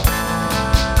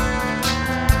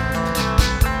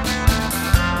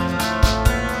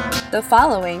The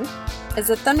following is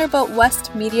a Thunderbolt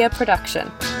West media production.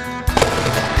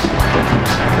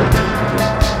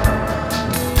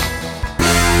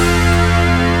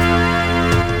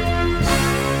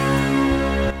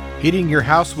 Heating your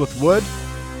house with wood,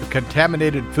 a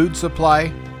contaminated food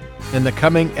supply, and the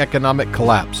coming economic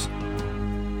collapse.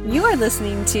 You are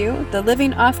listening to the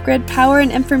Living Off-Grid Power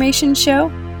and Information Show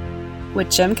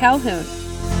with Jim Calhoun.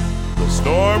 The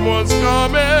storm was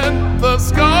coming, the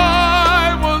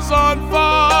sky was on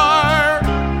fire,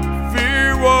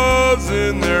 fear was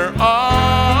in their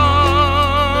eyes.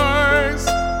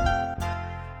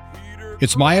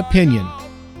 It's my opinion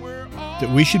that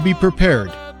we should be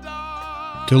prepared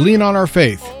to lean on our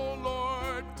faith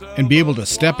and be able to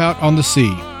step out on the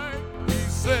sea. He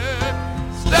said,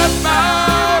 step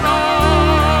out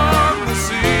on the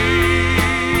sea.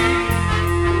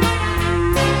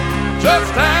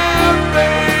 Just have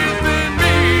faith in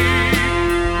me.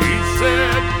 He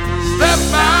said, step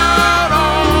out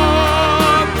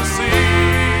on the sea.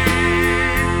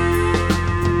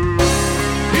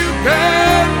 You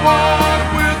can walk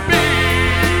with me.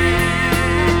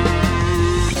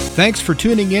 Thanks for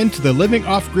tuning in to the Living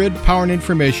Off-Grid Power and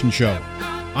Information Show.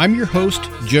 I'm your host,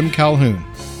 Jim Calhoun.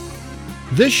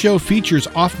 This show features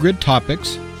off-grid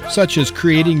topics such as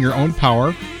creating your own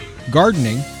power,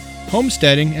 gardening,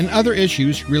 homesteading, and other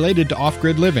issues related to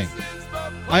off-grid living.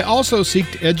 I also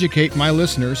seek to educate my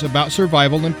listeners about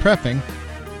survival and prepping,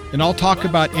 and I'll talk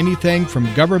about anything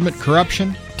from government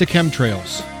corruption to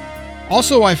chemtrails.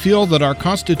 Also, I feel that our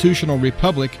constitutional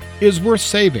republic is worth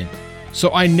saving,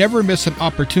 so I never miss an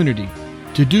opportunity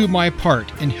to do my part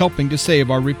in helping to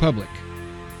save our republic.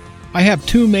 I have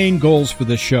two main goals for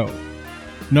this show.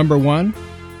 Number one,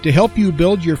 to help you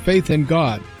build your faith in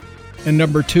God. And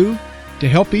number two, to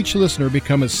help each listener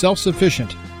become as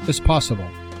self-sufficient as possible.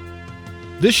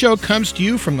 This show comes to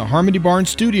you from the Harmony Barn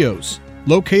Studios,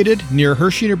 located near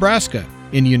Hershey, Nebraska,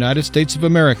 in the United States of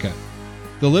America.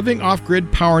 The Living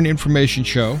Off-Grid Power and Information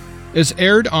Show is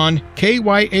aired on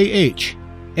KYAH,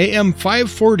 AM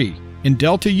 540 in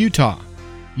Delta, Utah,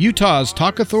 Utah's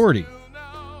Talk Authority.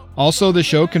 Also, the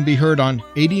show can be heard on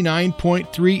 89.3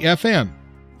 FM,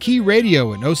 Key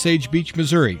Radio in Osage Beach,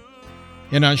 Missouri.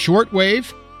 And on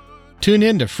shortwave, tune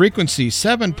in to frequency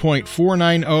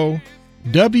 7.490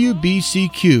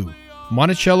 WBCQ,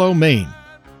 Monticello, Maine.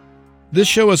 This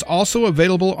show is also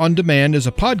available on demand as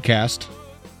a podcast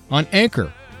on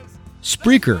Anchor,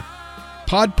 Spreaker,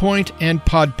 Podpoint, and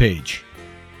Podpage.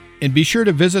 And be sure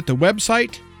to visit the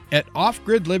website at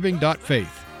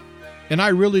offgridliving.faith. And I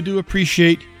really do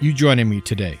appreciate you joining me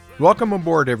today. Welcome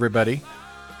aboard, everybody.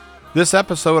 This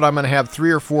episode, I'm going to have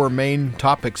 3 or 4 main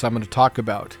topics I'm going to talk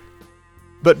about.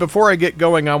 But before I get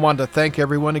going, I want to thank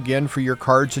everyone again for your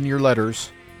cards and your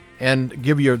letters and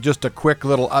give you just a quick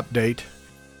little update.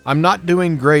 I'm not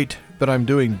doing great, but I'm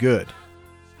doing good.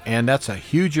 And that's a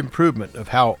huge improvement of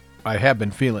how I have been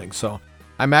feeling. So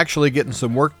I'm actually getting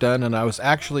some work done, and I was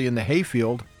actually in the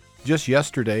hayfield just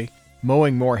yesterday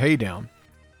mowing more hay down.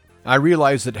 I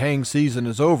realize that haying season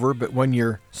is over, but when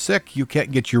you're sick, you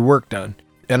can't get your work done.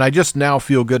 And I just now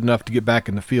feel good enough to get back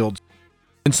in the fields.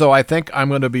 And so I think I'm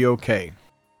going to be okay.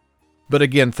 But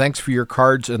again, thanks for your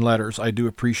cards and letters. I do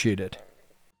appreciate it.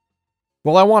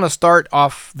 Well, I want to start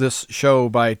off this show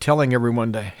by telling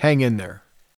everyone to hang in there.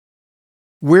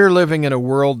 We're living in a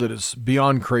world that is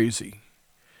beyond crazy.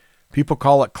 People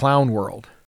call it clown world.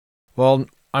 Well,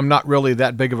 I'm not really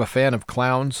that big of a fan of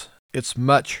clowns. It's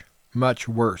much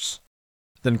worse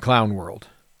than clown world.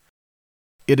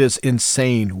 It is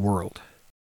insane world.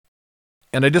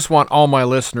 And I just want all my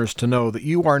listeners to know that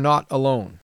you are not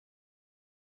alone.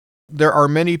 There are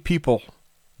many people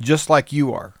just like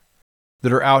you are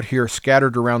that are out here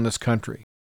scattered around this country.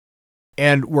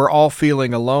 And we're all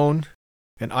feeling alone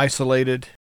and isolated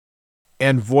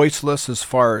and voiceless as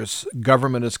far as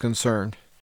government is concerned.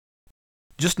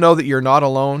 Just know that you're not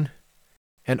alone,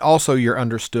 and also you're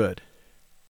understood.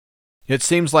 It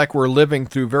seems like we're living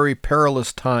through very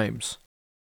perilous times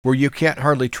where you can't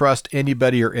hardly trust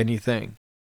anybody or anything.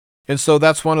 And so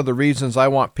that's one of the reasons I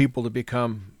want people to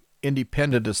become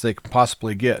independent as they can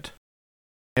possibly get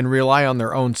and rely on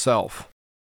their own self.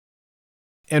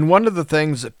 And one of the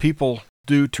things that people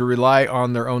do to rely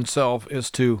on their own self is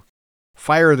to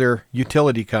fire their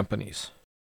utility companies.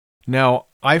 Now,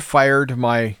 I fired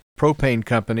my propane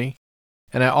company,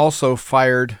 and I also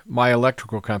fired my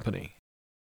electrical company.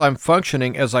 I'm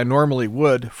functioning as I normally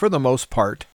would, for the most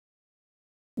part,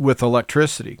 with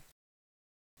electricity.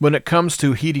 When it comes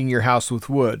to heating your house with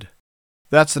wood,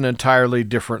 that's an entirely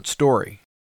different story.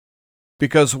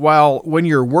 Because while when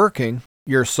you're working,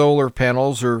 your solar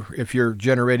panels, or if you're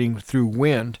generating through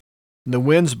wind, the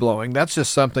wind's blowing, that's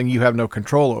just something you have no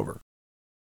control over.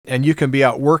 And you can be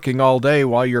out working all day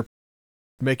while you're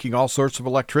making all sorts of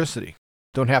electricity.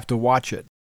 Don't have to watch it.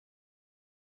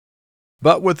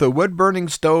 But with a wood-burning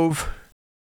stove,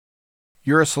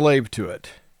 you're a slave to it.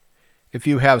 If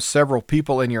you have several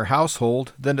people in your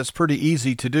household, then it's pretty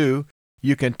easy to do.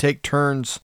 You can take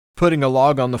turns putting a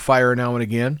log on the fire now and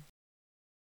again.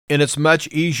 And it's much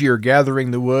easier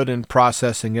gathering the wood and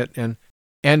processing it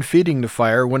and feeding the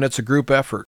fire when it's a group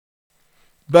effort.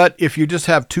 But if you just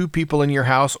have 2 people in your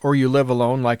house or you live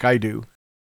alone like I do,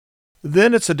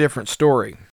 then it's a different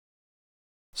story.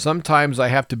 Sometimes I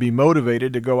have to be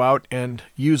motivated to go out and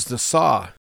use the saw.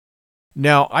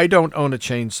 Now, I don't own a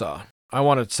chainsaw. I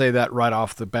want to say that right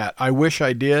off the bat. I wish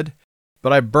I did,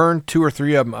 but I burned 2 or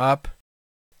 3 of them up,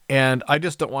 and I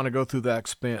just don't want to go through that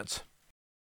expense.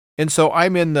 And so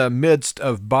I'm in the midst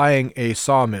of buying a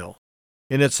sawmill,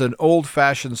 and it's an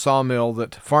old-fashioned sawmill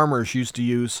that farmers used to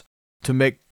use to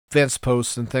make fence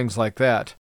posts and things like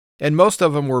that. And most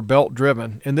of them were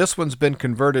belt-driven, and this one's been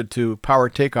converted to power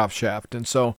takeoff shaft, and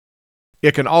so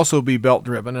it can also be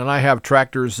belt-driven. And I have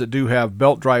tractors that do have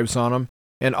belt drives on them,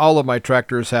 and all of my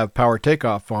tractors have power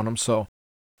takeoff on them, so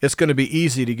it's going to be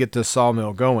easy to get this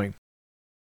sawmill going.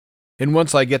 And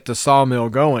once I get the sawmill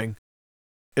going,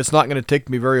 it's not going to take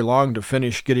me very long to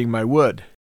finish getting my wood.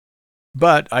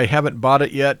 But I haven't bought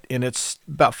it yet, and it's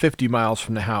about 50 miles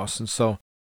from the house, and so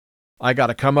I got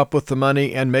to come up with the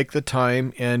money and make the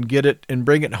time and get it and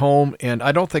bring it home, and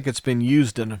I don't think it's been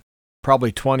used in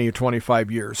probably 20 or 25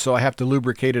 years, so I have to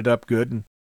lubricate it up good and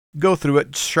go through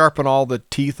it, sharpen all the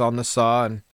teeth on the saw,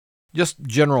 and just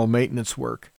general maintenance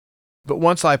work. But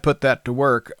once I put that to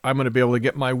work, I'm going to be able to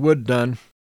get my wood done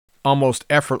almost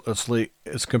effortlessly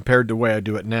as compared to the way I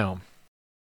do it now.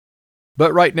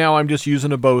 But right now I'm just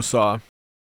using a bow saw,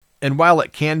 and while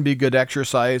it can be good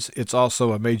exercise, it's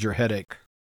also a major headache.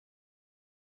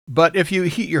 But if you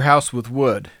heat your house with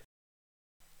wood,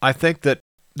 I think that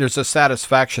there's a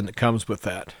satisfaction that comes with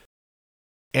that.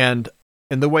 And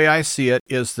the way I see it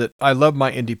is that I love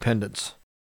my independence.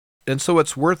 And so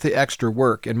it's worth the extra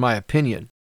work, in my opinion,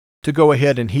 to go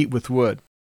ahead and heat with wood.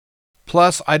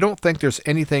 Plus, I don't think there's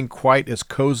anything quite as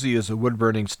cozy as a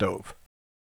wood-burning stove.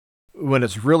 When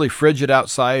it's really frigid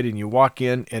outside and you walk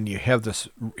in and you have this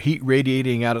heat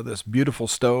radiating out of this beautiful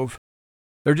stove,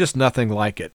 there's just nothing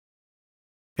like it.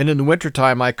 And in the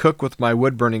wintertime, I cook with my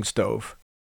wood-burning stove,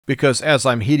 because as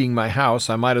I'm heating my house,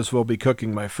 I might as well be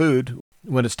cooking my food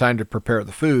when it's time to prepare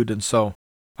the food, and so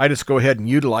I just go ahead and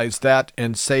utilize that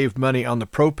and save money on the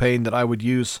propane that I would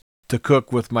use to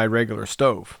cook with my regular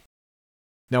stove.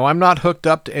 Now, I'm not hooked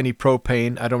up to any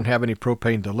propane. I don't have any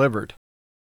propane delivered.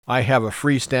 I have a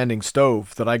freestanding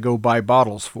stove that I go buy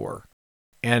bottles for,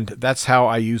 and that's how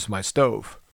I use my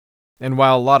stove. And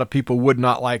while a lot of people would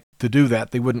not like to do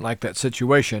that, they wouldn't like that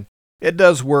situation, it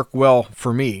does work well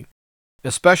for me.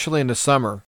 Especially in the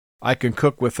summer, I can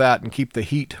cook with that and keep the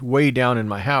heat way down in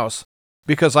my house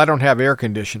because I don't have air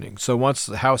conditioning. So once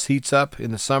the house heats up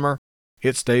in the summer,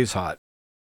 it stays hot.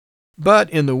 But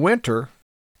in the winter,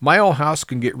 my old house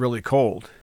can get really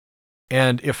cold.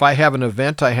 And if I have an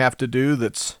event I have to do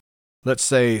that's, let's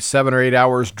say, 7 or 8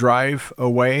 hours drive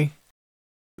away,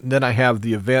 then I have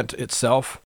the event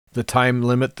itself, the time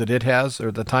limit that it has,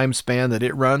 or the time span that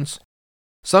it runs.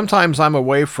 Sometimes I'm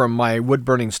away from my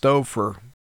wood-burning stove for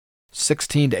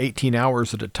 16 to 18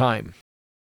 hours at a time.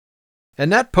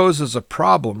 And that poses a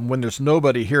problem when there's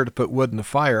nobody here to put wood in the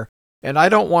fire, and I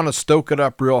don't want to stoke it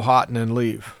up real hot and then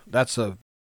leave. That's a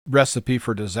recipe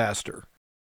for disaster.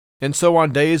 And so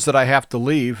on days that I have to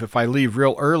leave, if I leave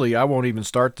real early, I won't even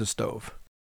start the stove.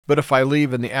 But if I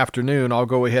leave in the afternoon, I'll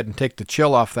go ahead and take the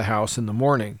chill off the house in the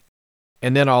morning,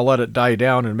 and then I'll let it die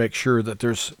down and make sure that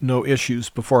there's no issues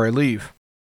before I leave.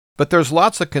 But there's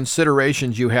lots of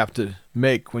considerations you have to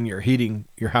make when you're heating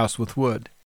your house with wood.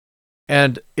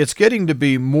 And it's getting to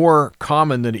be more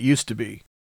common than it used to be.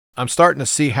 I'm starting to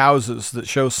see houses that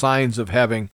show signs of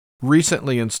having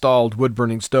recently installed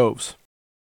wood-burning stoves.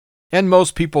 And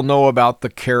most people know about the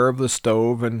care of the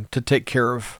stove and to take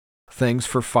care of things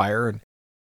for fire. And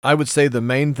I would say the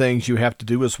main things you have to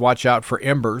do is watch out for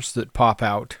embers that pop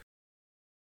out.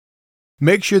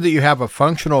 Make sure that you have a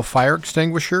functional fire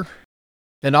extinguisher,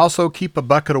 and also keep a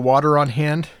bucket of water on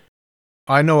hand.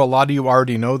 I know a lot of you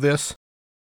already know this,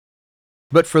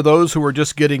 but for those who are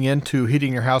just getting into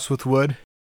heating your house with wood,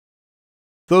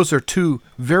 those are 2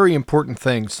 very important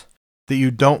things that you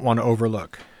don't want to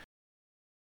overlook.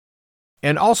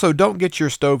 And also, don't get your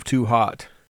stove too hot.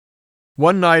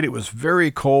 One night it was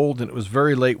very cold and it was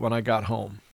very late when I got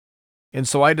home. And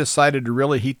so I decided to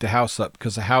really heat the house up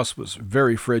because the house was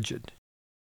very frigid.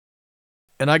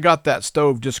 and I got that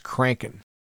stove just cranking.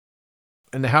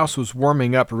 And the house was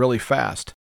warming up really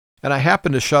fast. And I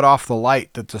happened to shut off the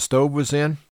light that the stove was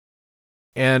in.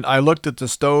 And I looked at the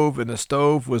stove, and the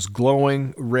stove was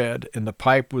glowing red, and the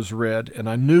pipe was red, and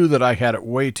I knew that I had it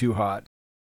way too hot.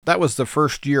 That was the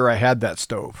first year I had that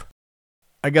stove.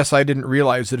 I guess I didn't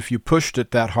realize that if you pushed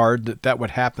it that hard that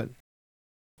would happen.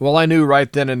 Well, I knew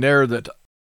right then and there that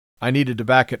I needed to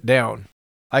back it down.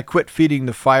 I quit feeding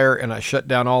the fire, and I shut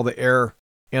down all the air,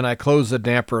 and I closed the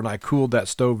damper, and I cooled that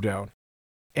stove down.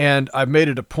 And I've made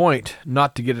it a point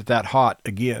not to get it that hot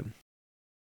again.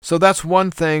 So that's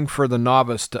one thing for the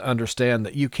novice to understand,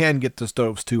 that you can get the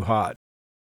stoves too hot.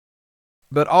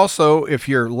 But also, if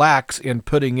you're lax in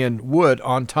putting in wood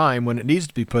on time when it needs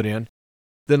to be put in,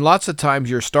 then lots of times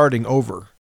you're starting over.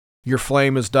 Your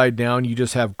flame has died down, you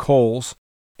just have coals.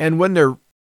 And when they're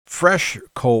fresh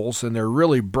coals and they're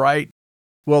really bright,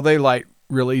 well, they light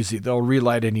real easy. They'll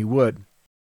relight any wood.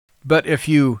 But if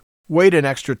you wait an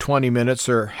extra 20 minutes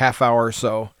or half hour or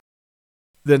so,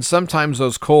 then sometimes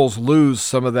those coals lose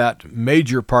some of that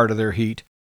major part of their heat,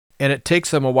 and it takes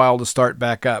them a while to start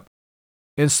back up.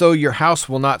 And so your house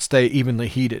will not stay evenly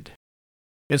heated.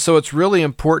 And so it's really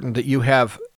important that you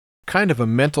have kind of a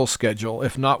mental schedule,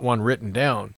 if not one written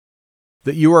down,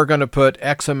 that you are going to put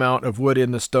X amount of wood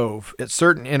in the stove at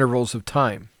certain intervals of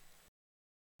time.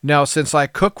 Now, since I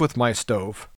cook with my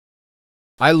stove,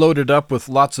 I load it up with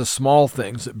lots of small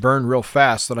things that burn real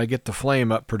fast so that I get the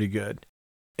flame up pretty good.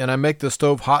 And I make the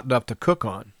stove hot enough to cook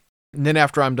on. And then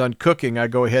after I'm done cooking, I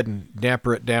go ahead and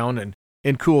damper it down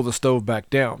and cool the stove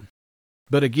back down.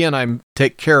 But again, I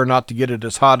take care not to get it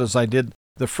as hot as I did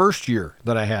the first year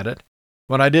that I had it,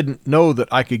 when I didn't know that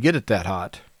I could get it that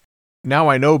hot. Now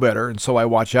I know better, and so I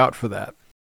watch out for that.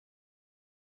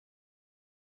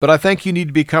 But I think you need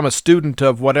to become a student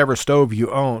of whatever stove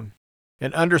you own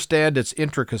and understand its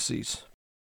intricacies.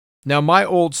 Now, my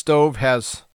old stove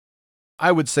has,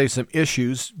 I would say, some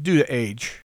issues due to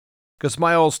age, because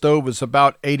my old stove is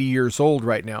about 80 years old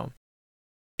right now,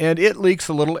 and it leaks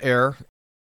a little air,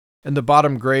 and the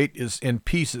bottom grate is in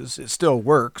pieces. It still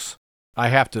works. I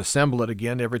have to assemble it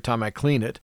again every time I clean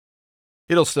it.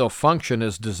 It'll still function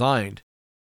as designed.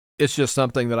 It's just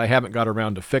something that I haven't got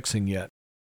around to fixing yet.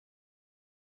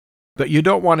 But you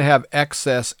don't want to have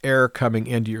excess air coming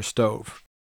into your stove.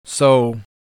 So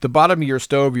the bottom of your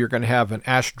stove, you're going to have an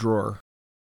ash drawer.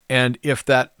 And if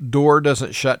that door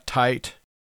doesn't shut tight,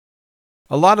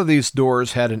 a lot of these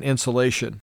doors had an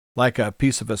insulation, like a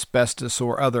piece of asbestos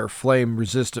or other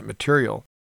flame-resistant material,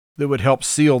 that would help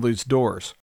seal these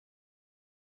doors.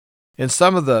 And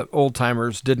some of the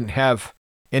old-timers didn't have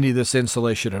any of this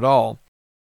insulation at all.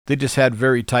 They just had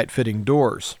very tight-fitting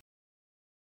doors.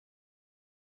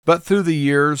 But through the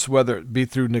years, whether it be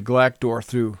through neglect or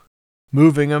through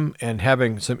moving them and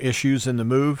having some issues in the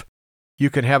move,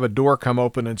 you can have a door come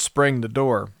open and spring the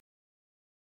door.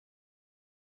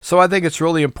 So I think it's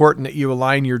really important that you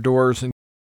align your doors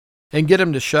and get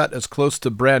them to shut as close to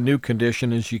brand new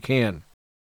condition as you can.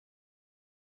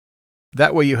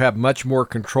 That way you have much more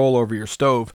control over your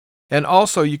stove, and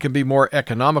also you can be more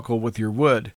economical with your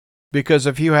wood, because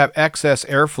if you have excess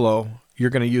airflow, you're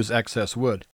going to use excess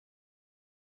wood.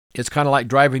 It's kind of like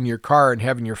driving your car and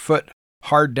having your foot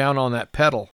hard down on that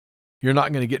pedal. You're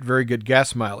not going to get very good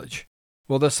gas mileage.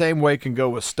 Well, the same way can go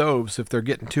with stoves. If they're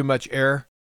getting too much air,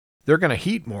 they're going to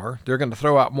heat more. They're going to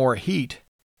throw out more heat,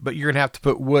 but you're going to have to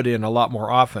put wood in a lot more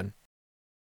often.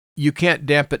 You can't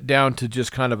damp it down to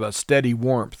just kind of a steady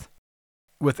warmth.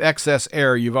 With excess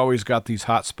air, you've always got these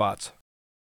hot spots.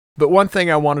 But one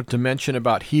thing I wanted to mention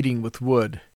about heating with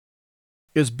wood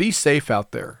is be safe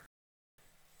out there.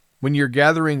 When you're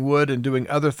gathering wood and doing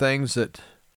other things that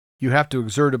you have to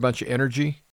exert a bunch of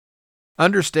energy,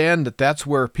 understand that that's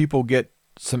where people get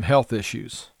some health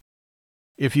issues.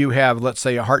 If you have, let's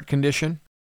say, a heart condition,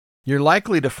 you're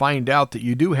likely to find out that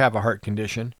you do have a heart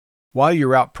condition while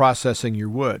you're out processing your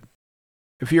wood.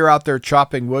 If you're out there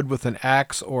chopping wood with an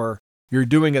axe, or you're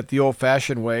doing it the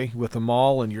old-fashioned way with a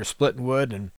maul and you're splitting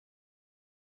wood, and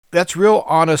that's real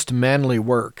honest, manly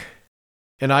work.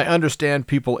 And I understand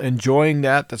people enjoying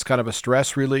that. That's kind of a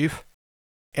stress relief.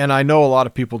 And I know a lot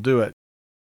of people do it.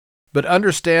 But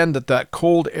understand that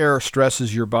cold air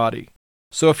stresses your body.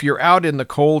 So if you're out in the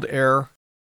cold air,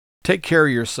 take care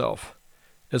of yourself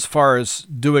as far as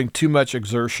doing too much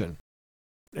exertion.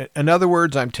 In other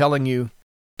words, I'm telling you,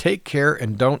 take care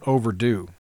and don't overdo.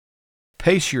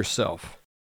 Pace yourself.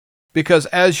 Because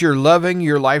as you're loving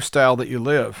your lifestyle that you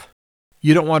live,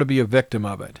 you don't want to be a victim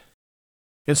of it.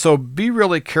 And so be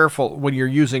really careful when you're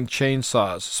using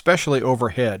chainsaws, especially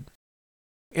overhead.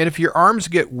 And if your arms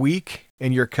get weak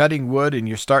and you're cutting wood and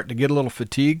you're starting to get a little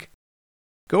fatigue,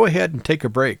 go ahead and take a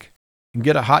break and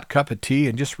get a hot cup of tea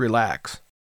and just relax.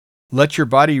 Let your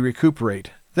body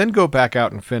recuperate, then go back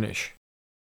out and finish.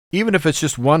 Even if it's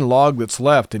just one log that's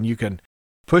left and you can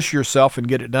push yourself and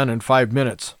get it done in 5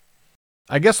 minutes.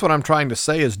 I guess what I'm trying to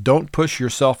say is don't push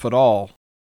yourself at all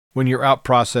when you're out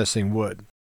processing wood.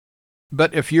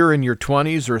 But if you're in your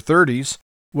 20s or 30s,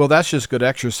 well, that's just good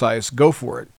exercise. Go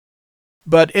for it.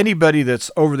 But anybody that's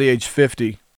over the age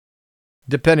 50,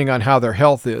 depending on how their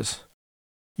health is,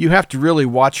 you have to really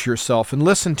watch yourself and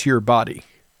listen to your body.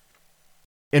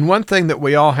 And one thing that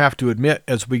we all have to admit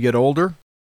as we get older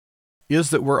is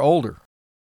that we're older.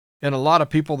 And a lot of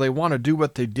people, they want to do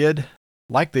what they did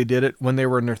like they did it when they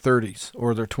were in their 30s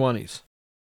or their 20s.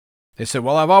 They say,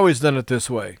 well, I've always done it this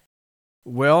way.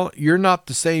 Well, you're not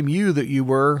the same you that you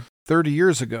were 30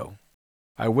 years ago.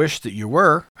 I wish that you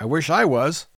were. I wish I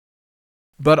was.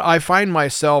 But I find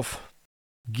myself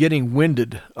getting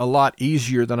winded a lot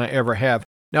easier than I ever have.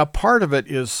 Now, part of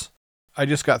it is I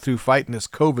just got through fighting this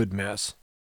COVID mess,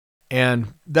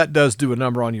 and that does do a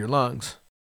number on your lungs.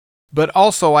 But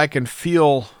also I can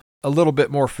feel a little bit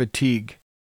more fatigue.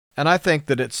 And I think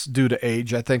that it's due to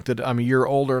age. I think that I'm a year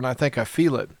older, and I think I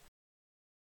feel it.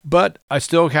 But I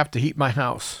still have to heat my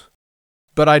house.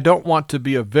 But I don't want to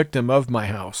be a victim of my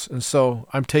house, and so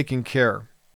I'm taking care.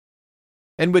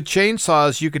 And with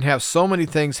chainsaws, you can have so many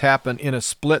things happen in a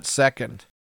split second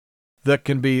that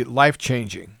can be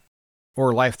life-changing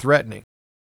or life-threatening.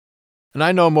 And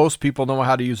I know most people know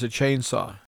how to use a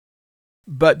chainsaw.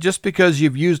 But just because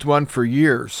you've used one for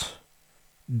years,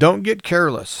 don't get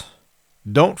careless.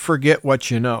 Don't forget what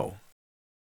you know.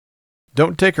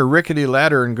 Don't take a rickety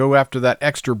ladder and go after that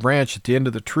extra branch at the end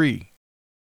of the tree.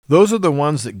 Those are the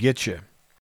ones that get you.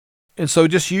 And so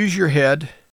just use your head.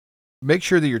 Make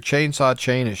sure that your chainsaw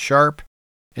chain is sharp,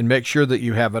 and make sure that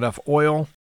you have enough oil.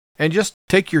 And just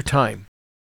take your time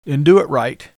and do it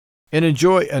right, and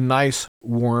enjoy a nice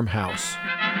warm house.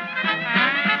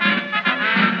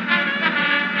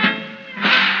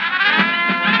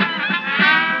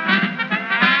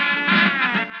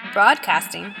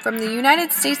 Broadcasting from the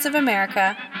United States of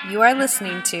America, you are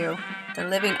listening to the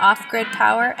Living Off-Grid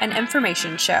Power and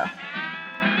Information Show.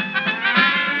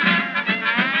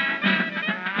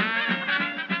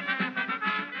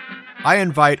 I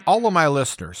invite all of my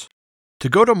listeners to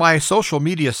go to my social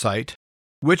media site,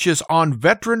 which is on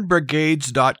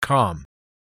veteranbrigades.com.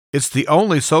 It's the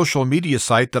only social media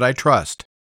site that I trust,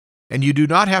 and you do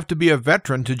not have to be a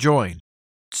veteran to join.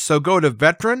 So go to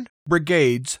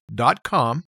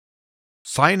veteranbrigades.com,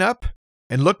 sign up,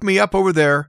 and look me up over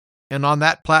there, and on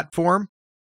that platform,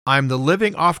 I'm the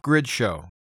Living Off-Grid Show,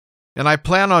 and I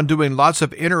plan on doing lots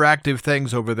of interactive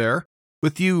things over there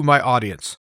with you, my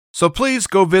audience. So please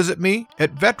go visit me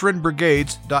at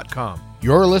veteranbrigades.com.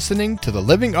 You're listening to the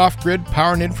Living Off-Grid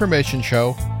Power and Information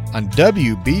Show on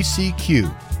WBCQ.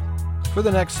 For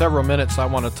the next several minutes, I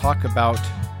want to talk about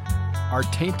our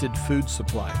tainted food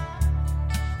supply.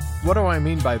 What do I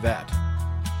mean by that?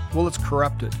 Well, it's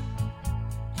corrupted.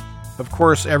 Of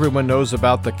course, everyone knows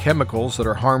about the chemicals that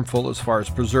are harmful as far as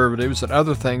preservatives and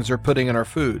other things they're putting in our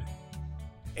food.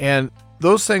 And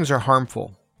those things are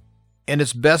harmful. And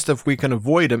it's best if we can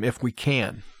avoid them if we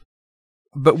can.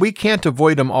 But we can't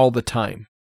avoid them all the time.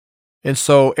 And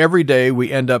so every day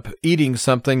we end up eating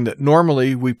something that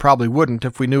normally we probably wouldn't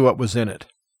if we knew what was in it.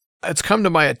 It's come to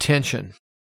my attention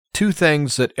 2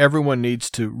 things that everyone needs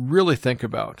to really think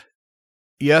about.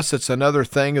 Yes, it's another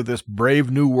thing of this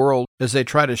brave new world as they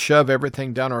try to shove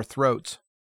everything down our throats.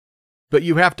 But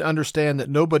you have to understand that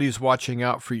nobody's watching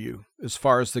out for you as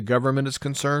far as the government is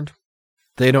concerned.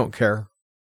 They don't care.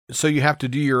 So you have to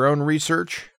do your own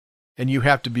research, and you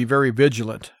have to be very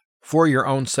vigilant for your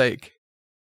own sake.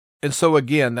 And so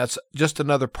again, that's just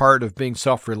another part of being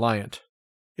self-reliant,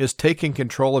 is taking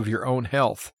control of your own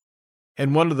health.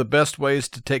 And one of the best ways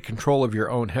to take control of your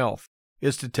own health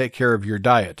is to take care of your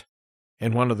diet.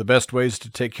 And one of the best ways to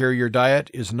take care of your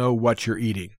diet is know what you're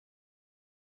eating.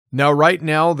 Now, right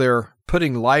now, they're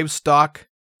putting livestock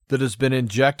that has been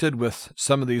injected with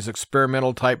some of these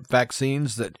experimental type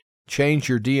vaccines that change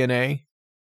your DNA.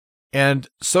 And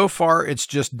so far, it's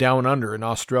just down under in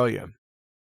Australia.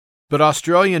 But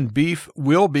Australian beef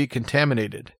will be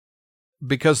contaminated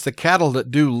because the cattle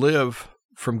that do live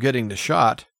from getting the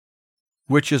shot,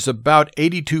 which is about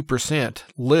 82%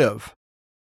 live,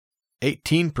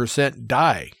 18%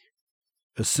 die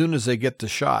as soon as they get the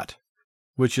shot,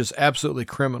 which is absolutely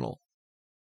criminal.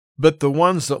 But the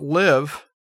ones that live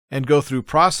and go through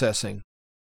processing,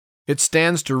 it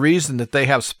stands to reason that they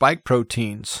have spike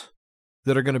proteins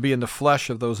that are going to be in the flesh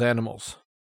of those animals.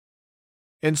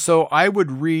 And so I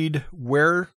would read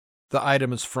where the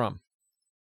item is from.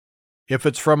 If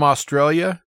it's from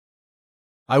Australia,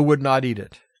 I would not eat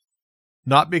it.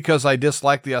 Not because I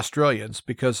dislike the Australians,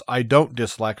 because I don't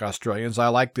dislike Australians. I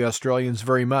like the Australians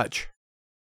very much.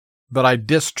 But I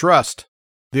distrust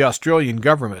the Australian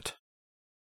government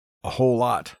a whole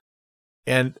lot.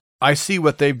 And I see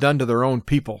what they've done to their own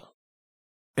people.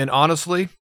 And honestly,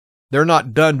 they're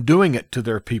not done doing it to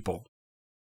their people,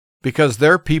 because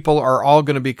their people are all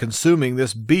going to be consuming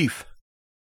this beef.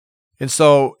 And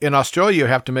so in Australia, you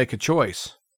have to make a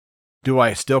choice. Do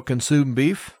I still consume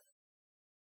beef?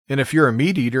 And if you're a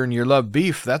meat eater and you love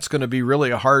beef, that's going to be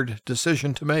really a hard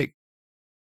decision to make.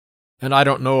 And I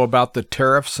don't know about the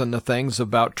tariffs and the things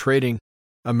about trading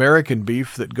American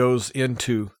beef that goes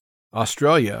into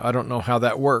Australia. I don't know how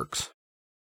that works.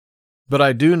 But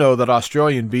I do know that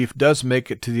Australian beef does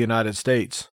make it to the United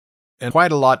States, and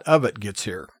quite a lot of it gets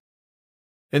here.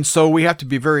 And so we have to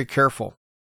be very careful.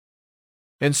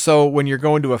 And so when you're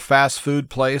going to a fast food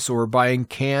place or buying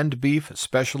canned beef,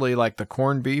 especially like the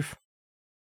corned beef,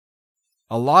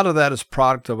 a lot of that is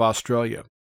product of Australia.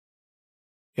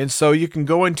 And so you can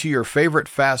go into your favorite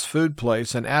fast food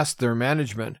place and ask their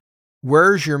management,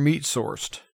 where's your meat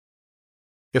sourced?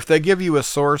 If they give you a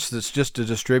source that's just a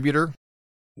distributor,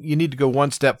 you need to go one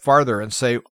step farther and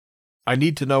say, I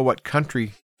need to know what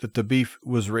country that the beef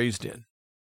was raised in.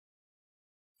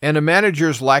 And a manager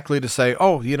is likely to say,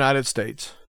 the United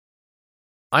States.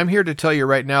 I'm here to tell you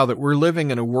right now that we're living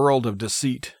in a world of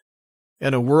deceit,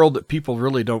 in a world that people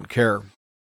really don't care.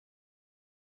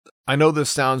 I know this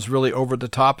sounds really over the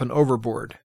top and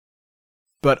overboard,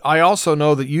 but I also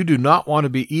know that you do not want to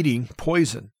be eating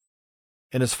poison.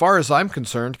 And as far as I'm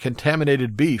concerned,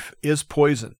 contaminated beef is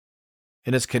poison,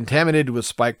 and it's contaminated with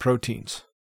spike proteins.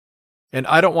 And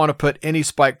I don't want to put any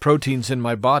spike proteins in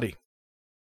my body.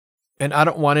 And I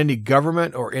don't want any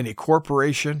government or any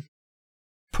corporation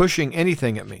pushing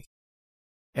anything at me.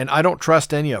 And I don't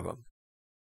trust any of them.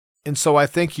 And so I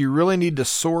think you really need to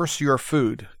source your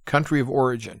food, country of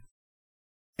origin.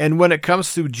 And when it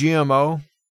comes to GMO,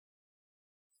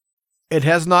 it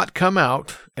has not come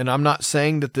out, and I'm not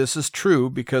saying that this is true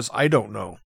because I don't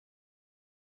know.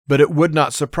 But it would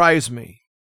not surprise me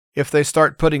if they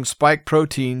start putting spike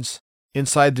proteins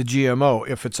inside the GMO,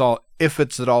 if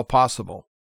it's at all possible.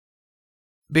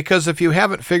 Because if you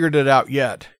haven't figured it out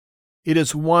yet, it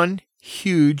is one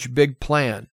huge big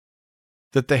plan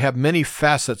that they have many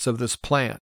facets of this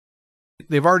plan.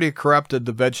 They've already corrupted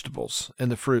the vegetables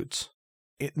and the fruits.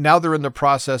 Now they're in the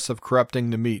process of corrupting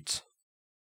the meats.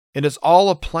 And it's all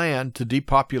a plan to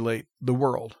depopulate the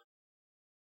world.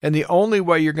 And the only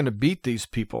way you're going to beat these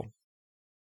people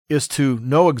is to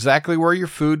know exactly where your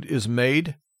food is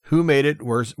made, who made it,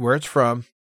 where it's from,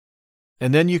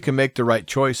 and then you can make the right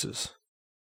choices.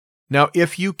 Now,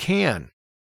 if you can,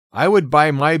 I would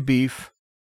buy my beef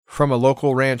from a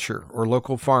local rancher or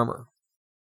local farmer.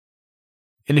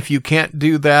 And if you can't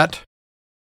do that,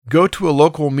 go to a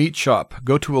local meat shop,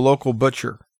 go to a local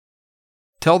butcher.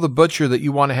 Tell the butcher that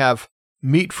you want to have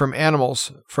meat from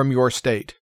animals from your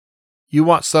state. You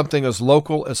want something as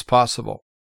local as possible.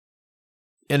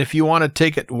 And if you want to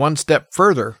take it one step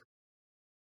further,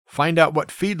 find out what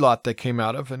feedlot they came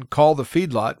out of and call the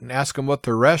feedlot and ask them what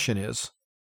their ration is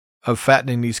of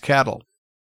fattening these cattle.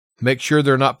 Make sure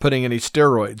they're not putting any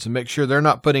steroids, and make sure they're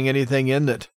not putting anything in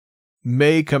that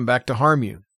may come back to harm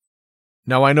you.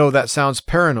 Now, I know that sounds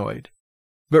paranoid,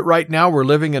 but right now we're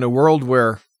living in a world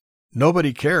where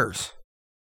nobody cares.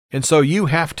 And so you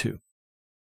have to.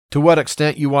 To what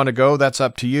extent you want to go, that's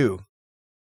up to you.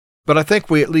 But I think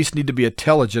we at least need to be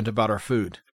intelligent about our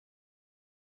food.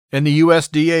 And the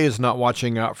USDA is not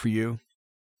watching out for you,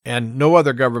 and no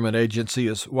other government agency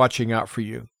is watching out for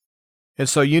you. And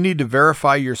so you need to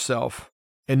verify yourself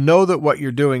and know that what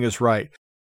you're doing is right,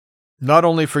 not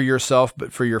only for yourself,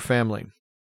 but for your family.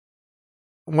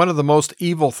 One of the most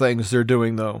evil things they're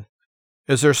doing, though,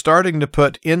 is they're starting to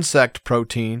put insect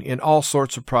protein in all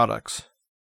sorts of products.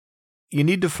 You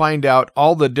need to find out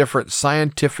all the different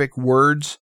scientific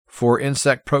words for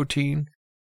insect protein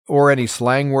or any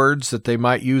slang words that they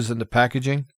might use in the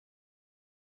packaging.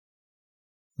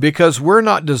 Because we're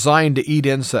not designed to eat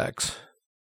insects.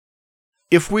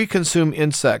 If we consume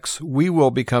insects, we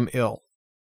will become ill.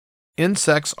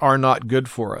 Insects are not good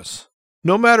for us.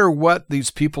 No matter what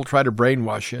these people try to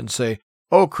brainwash you and say,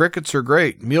 crickets are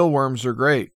great, mealworms are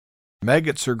great,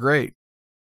 maggots are great.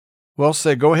 Well,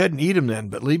 say, go ahead and eat them then,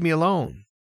 but leave me alone.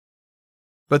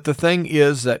 But the thing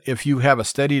is that if you have a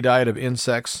steady diet of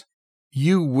insects,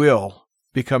 you will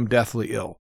become deathly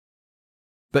ill.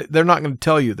 But they're not going to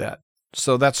tell you that,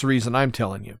 so that's the reason I'm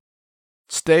telling you.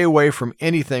 Stay away from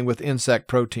anything with insect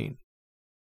protein.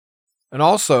 And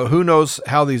also, who knows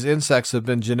how these insects have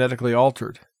been genetically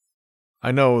altered?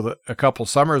 I know that a couple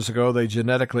summers ago, they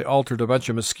genetically altered a bunch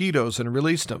of mosquitoes and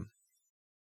released them.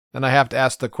 And I have to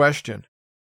ask the question,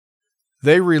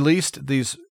 they released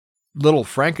these little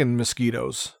Franken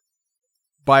mosquitoes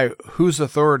by whose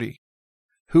authority?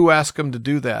 Who asked them to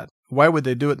do that? Why would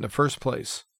they do it in the first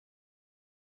place?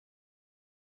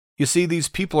 You see, these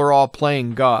people are all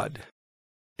playing God,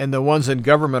 and the ones in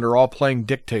government are all playing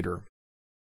dictator.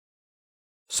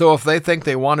 So if they think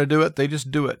they want to do it, they just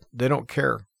do it. They don't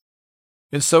care.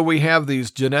 And so we have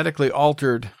these genetically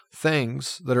altered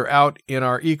things that are out in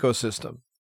our ecosystem.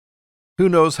 Who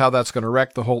knows how that's going to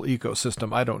wreck the whole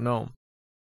ecosystem? I don't know.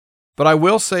 But I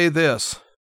will say this.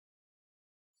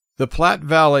 The Platte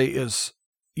Valley is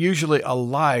usually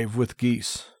alive with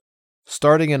geese,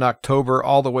 starting in October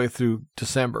all the way through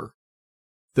December.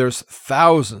 There's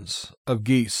thousands of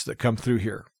geese that come through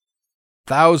here,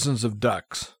 thousands of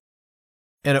ducks.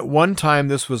 And at one time,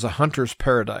 this was a hunter's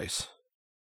paradise.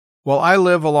 Well, I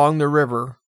live along the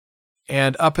river,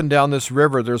 and up and down this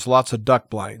river, there's lots of duck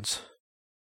blinds.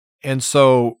 And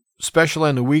so, especially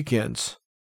on the weekends,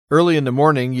 early in the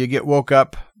morning, you get woke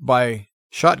up by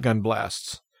shotgun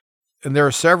blasts. And there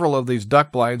are several of these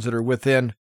duck blinds that are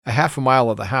within a half a mile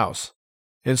of the house.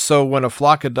 And so when a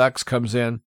flock of ducks comes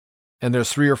in, and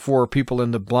there's 3 or 4 people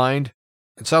in the blind,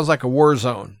 it sounds like a war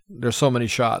zone. There's so many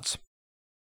shots.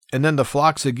 And then the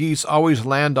flocks of geese always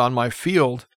land on my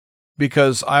field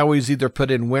because I always either put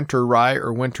in winter rye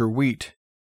or winter wheat.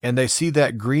 And they see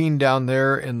that green down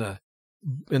there, and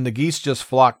the geese just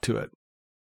flock to it.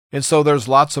 And so there's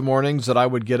lots of mornings that I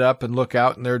would get up and look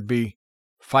out, and there'd be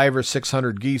 500 or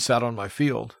 600 geese out on my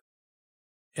field.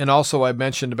 And also I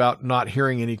mentioned about not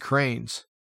hearing any cranes.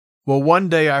 Well, one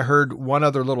day I heard one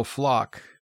other little flock.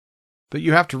 But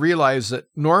you have to realize that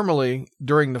normally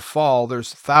during the fall,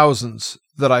 there's thousands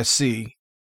that I see,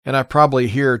 and I probably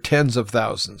hear tens of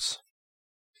thousands.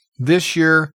 This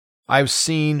year, I've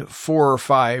seen 4 or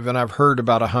 5, and I've heard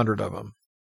about 100 of them.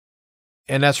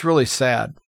 And that's really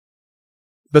sad.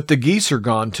 But the geese are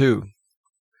gone too.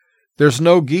 There's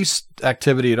no geese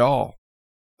activity at all.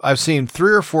 I've seen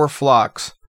 3 or 4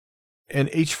 flocks,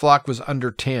 and each flock was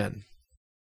under 10.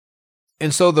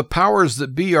 And so the powers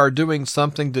that be are doing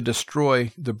something to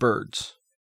destroy the birds.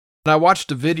 And I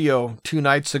watched a video 2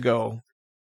 nights ago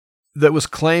that was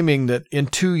claiming that in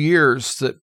 2 years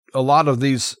that a lot of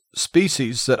these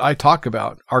species that I talk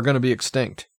about are going to be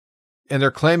extinct. And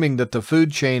they're claiming that the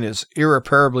food chain is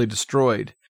irreparably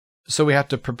destroyed. So we have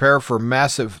to prepare for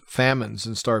massive famines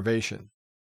and starvation.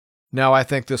 Now, I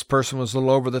think this person was a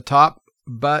little over the top,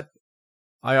 but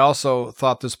I also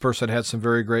thought this person had some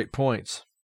very great points.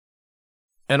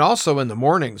 And also in the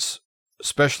mornings,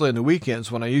 especially in the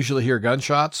weekends when I usually hear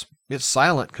gunshots, it's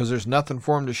silent because there's nothing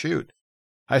for them to shoot.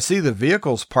 I see the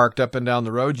vehicles parked up and down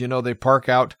the road. You know, they park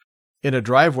out in a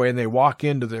driveway and they walk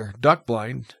into their duck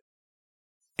blind.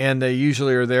 And they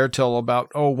usually are there till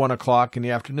about, 1 o'clock in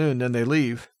the afternoon, then they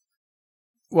leave.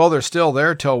 Well, they're still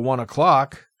there till 1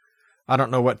 o'clock. I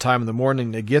don't know what time in the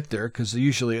morning they get there because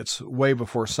usually it's way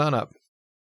before sunup.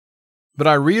 But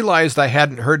I realized I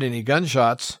hadn't heard any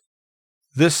gunshots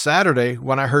this Saturday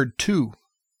when I heard 2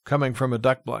 coming from a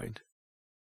duck blind.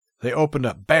 They opened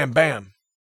up, bam, bam.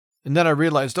 And then I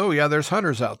realized, there's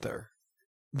hunters out there.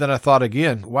 Then I thought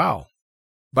again, wow.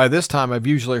 By this time I've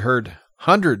usually heard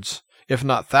hundreds, if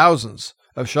not thousands,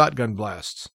 of shotgun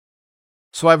blasts.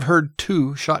 So I've heard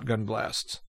 2 shotgun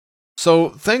blasts. So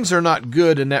things are not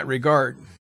good in that regard.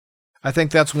 I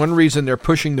think that's one reason they're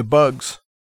pushing the bugs,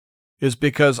 is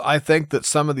because I think that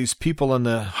some of these people in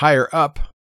the higher up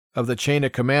of the chain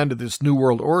of command of this New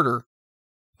World Order,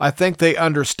 I think they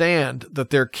understand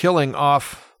that they're killing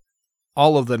off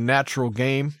all of the natural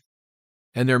game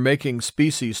and they're making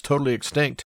species totally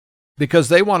extinct because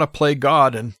they want to play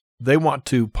God and they want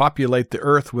to populate the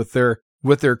earth with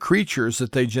their creatures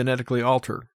that they genetically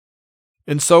alter.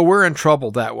 And so we're in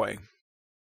trouble that way.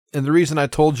 And the reason I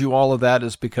told you all of that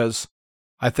is because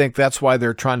I think that's why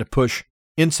they're trying to push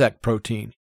insect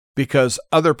protein, because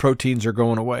other proteins are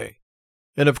going away.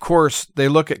 And of course, they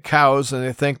look at cows and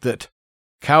they think that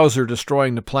cows are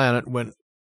destroying the planet when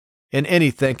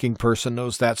any thinking person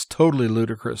knows that's totally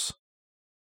ludicrous.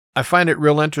 I find it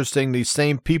real interesting, these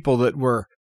same people that were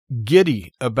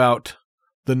giddy about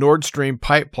the Nord Stream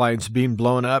pipelines being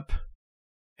blown up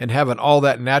and having all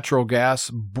that natural gas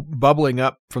bubbling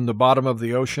up from the bottom of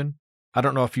the ocean. I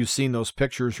don't know if you've seen those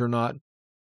pictures or not,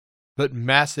 but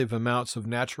massive amounts of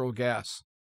natural gas.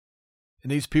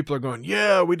 And these people are going,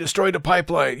 yeah, we destroyed a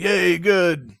pipeline. Yay,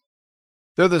 good.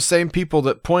 They're the same people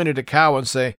that point at a cow and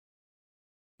say,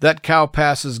 that cow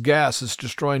passes gas, it's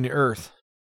destroying the earth.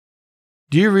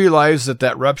 Do you realize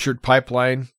that ruptured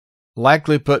pipeline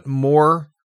likely put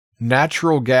more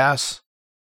natural gas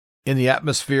in the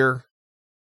atmosphere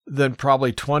than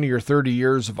probably 20 or 30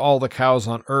 years of all the cows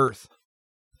on Earth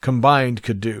combined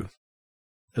could do,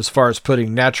 as far as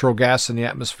putting natural gas in the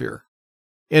atmosphere?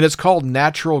 And it's called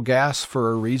natural gas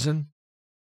for a reason.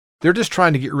 They're just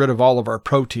trying to get rid of all of our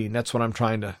protein. That's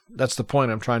the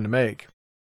point I'm trying to make.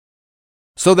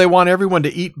 So they want everyone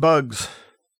to eat bugs.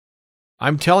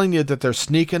 I'm telling you that they're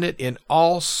sneaking it in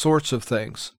all sorts of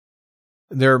things.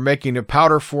 They're making a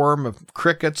powder form of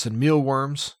crickets and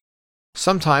mealworms.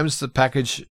 Sometimes the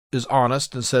package is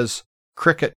honest and says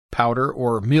cricket powder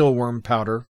or mealworm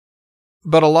powder.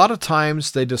 But a lot of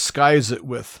times they disguise it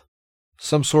with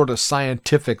some sort of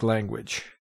scientific language.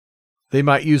 They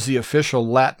might use the official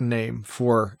Latin name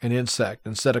for an insect.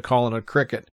 Instead of calling it a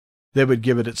cricket, they would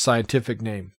give it its scientific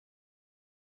name.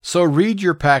 So read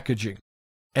your packaging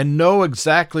and know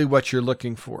exactly what you're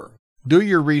looking for. Do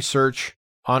your research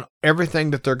on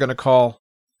everything that they're going to call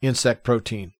insect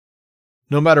protein,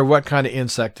 no matter what kind of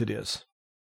insect it is.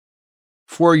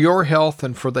 For your health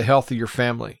and for the health of your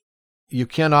family, you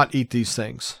cannot eat these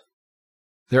things.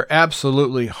 They're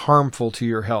absolutely harmful to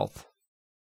your health.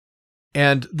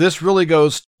 And this really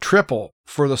goes triple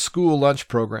for the school lunch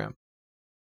program.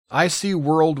 I see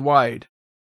worldwide,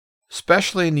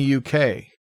 especially in the UK,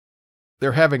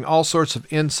 they're having all sorts of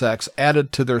insects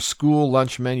added to their school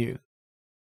lunch menu.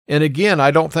 And again,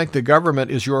 I don't think the government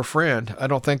is your friend. I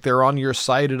don't think they're on your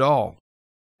side at all.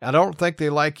 I don't think they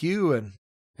like you, and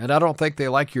I don't think they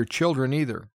like your children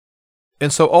either.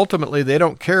 And so ultimately, they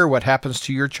don't care what happens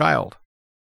to your child.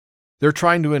 They're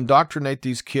trying to indoctrinate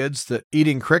these kids that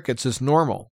eating crickets is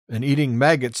normal, and eating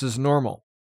maggots is normal.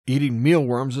 Eating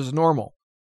mealworms is normal.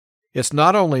 It's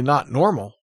not only not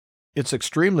normal, it's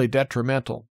extremely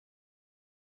detrimental.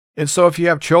 And so if you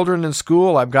have children in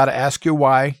school, I've got to ask you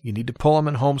why. You need to pull them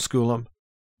and homeschool them.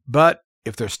 But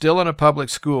if they're still in a public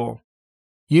school,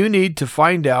 you need to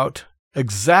find out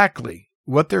exactly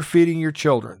what they're feeding your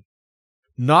children.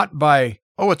 Not by,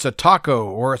 it's a taco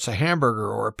or it's a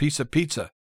hamburger or a piece of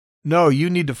pizza. No, you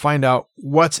need to find out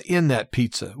what's in that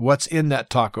pizza, what's in that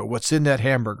taco, what's in that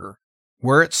hamburger,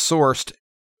 where it's sourced,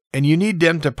 and you need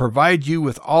them to provide you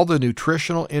with all the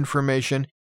nutritional information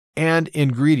and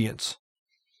ingredients.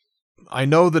 I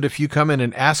know that if you come in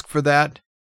and ask for that,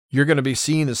 you're going to be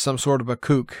seen as some sort of a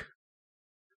kook.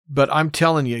 But I'm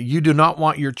telling you, you do not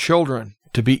want your children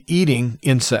to be eating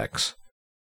insects.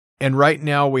 And right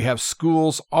now we have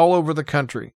schools all over the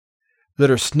country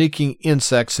that are sneaking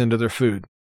insects into their food.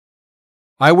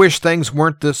 I wish things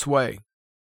weren't this way.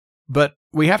 But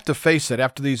we have to face it,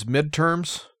 after these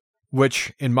midterms,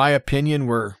 which in my opinion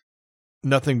were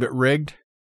nothing but rigged,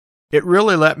 it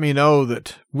really let me know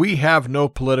that we have no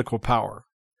political power.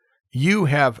 You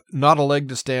have not a leg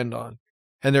to stand on.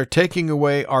 And they're taking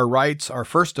away our rights. Our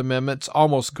First Amendment's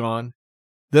almost gone.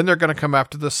 Then they're going to come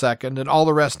after the Second and all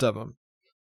the rest of them.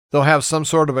 They'll have some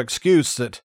sort of excuse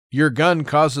that your gun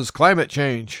causes climate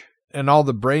change. And all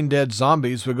the brain-dead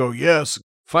zombies would go, yes,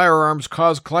 firearms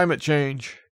cause climate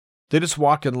change. They just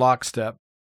walk in lockstep.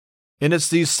 And it's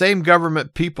these same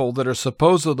government people that are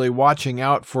supposedly watching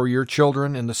out for your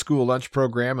children in the school lunch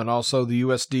program and also the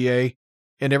USDA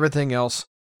and everything else.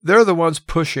 They're the ones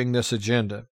pushing this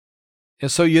agenda. And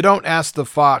so you don't ask the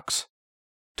fox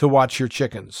to watch your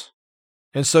chickens.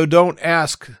 And so don't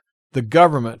ask the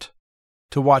government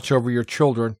to watch over your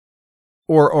children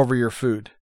or over your food.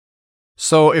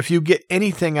 So if you get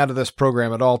anything out of this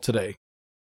program at all today,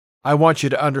 I want you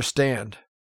to understand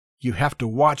you have to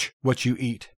watch what you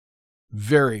eat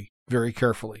very, very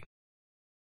carefully.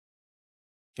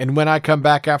 And when I come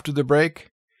back after the break,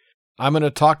 I'm going to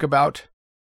talk about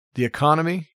the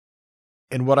economy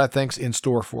and what I think's in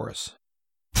store for us.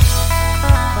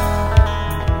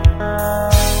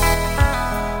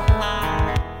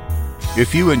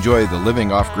 If you enjoy the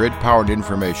Living Off-Grid Powered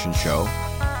Information Show,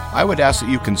 I would ask that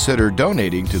you consider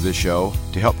donating to the show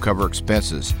to help cover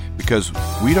expenses, because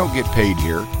we don't get paid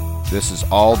here. This is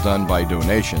all done by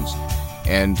donations,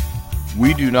 and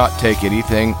we do not take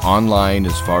anything online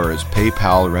as far as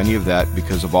PayPal or any of that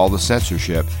because of all the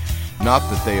censorship. Not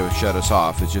that they have shut us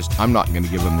off, it's just I'm not going to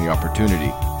give them the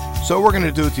opportunity. So we're going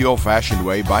to do it the old-fashioned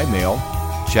way, by mail,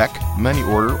 check, money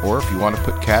order, or if you want to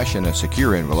put cash in a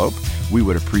secure envelope, we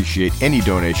would appreciate any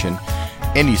donation,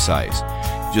 any size.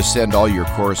 Just send all your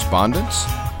correspondence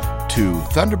to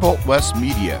Thunderbolt West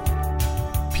Media,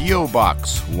 P.O.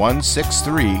 Box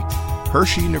 163,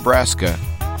 Hershey, Nebraska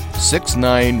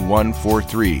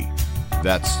 69143.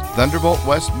 That's Thunderbolt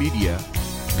West Media,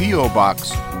 P.O.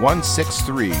 Box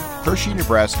 163, Hershey,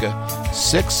 Nebraska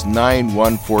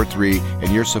 69143,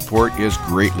 and your support is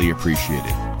greatly appreciated.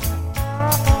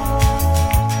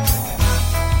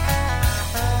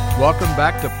 Welcome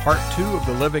back to part 2 of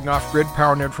the Living Off-Grid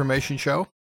Power and Information Show.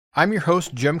 I'm your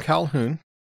host, Jim Calhoun,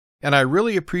 and I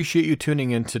really appreciate you tuning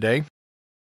in today.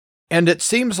 And it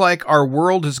seems like our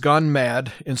world has gone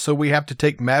mad, and so we have to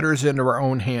take matters into our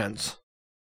own hands.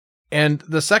 And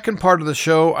the second part of the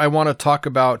show, I want to talk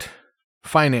about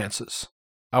finances.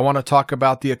 I want to talk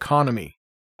about the economy.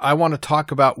 I want to talk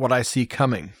about what I see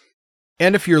coming.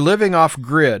 And if you're living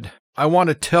off-grid, I want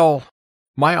to tell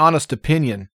my honest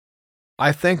opinion.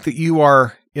 I think that you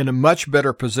are in a much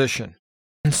better position.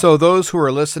 And so those who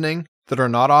are listening that are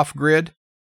not off-grid,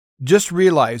 just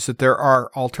realize that there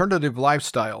are alternative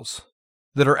lifestyles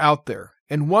that are out there.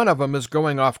 And one of them is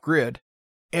going off-grid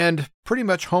and pretty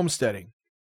much homesteading.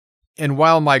 And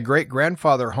while my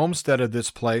great-grandfather homesteaded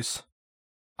this place,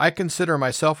 I consider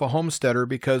myself a homesteader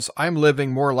because I'm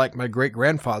living more like my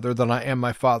great-grandfather than I am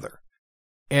my father.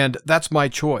 And that's my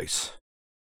choice.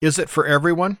 Is it for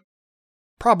everyone?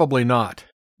 Probably not,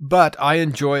 but I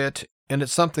enjoy it, and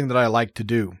it's something that I like to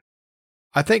do.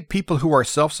 I think people who are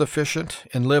self-sufficient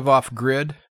and live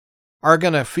off-grid are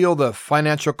going to feel the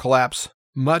financial collapse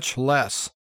much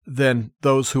less than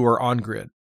those who are on-grid.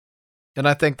 And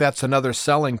I think that's another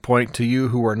selling point to you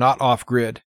who are not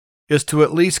off-grid, is to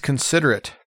at least consider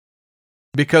it.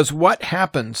 Because what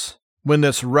happens when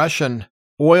this Russian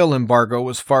oil embargo,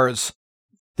 as far as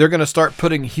they're going to start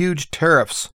putting huge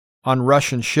tariffs on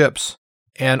Russian ships,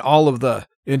 and all of the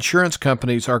insurance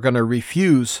companies are going to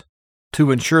refuse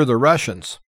to insure the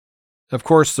Russians. Of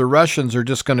course, the Russians are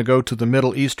just going to go to the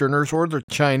Middle Easterners or the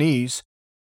Chinese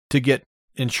to get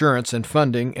insurance and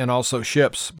funding and also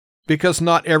ships, because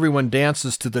not everyone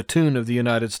dances to the tune of the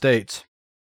United States.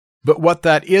 But what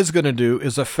that is going to do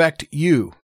is affect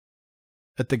you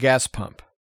at the gas pump,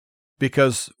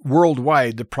 because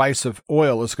worldwide the price of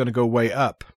oil is going to go way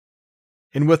up.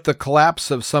 And with the collapse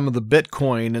of some of the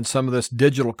Bitcoin and some of this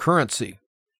digital currency,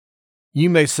 you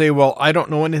may say, well, I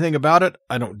don't know anything about it.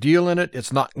 I don't deal in it.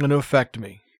 It's not going to affect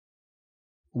me.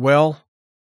 Well,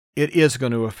 it is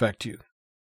going to affect you,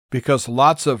 because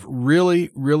lots of really,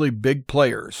 really big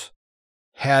players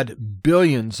had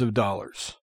billions of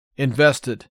dollars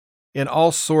invested in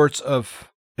all sorts of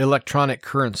electronic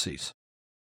currencies.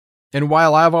 And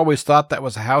while I've always thought that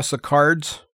was a house of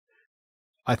cards,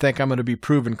 I think I'm going to be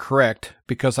proven correct,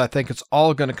 because I think it's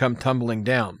all going to come tumbling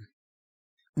down.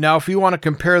 Now, if you want to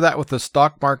compare that with the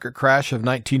stock market crash of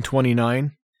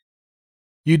 1929,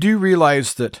 you do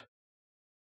realize that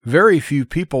very few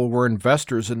people were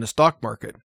investors in the stock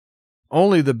market.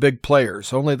 Only the big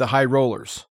players, only the high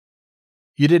rollers.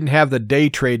 You didn't have the day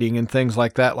trading and things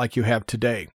like that like you have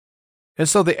today. And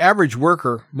so the average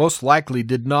worker most likely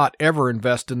did not ever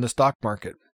invest in the stock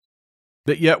market.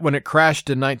 But yet when it crashed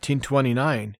in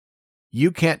 1929,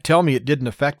 you can't tell me it didn't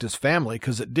affect his family,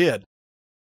 because it did.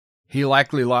 He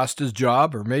likely lost his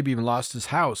job, or maybe even lost his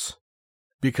house,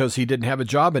 because he didn't have a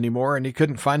job anymore and he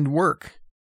couldn't find work.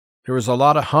 There was a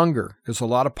lot of hunger. There's a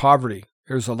lot of poverty.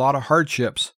 There's a lot of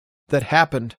hardships that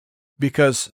happened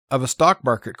because of a stock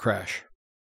market crash.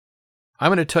 I'm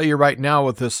going to tell you right now,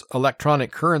 with this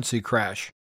electronic currency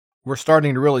crash, we're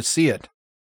starting to really see it,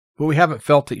 but we haven't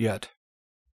felt it yet.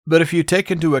 But if you take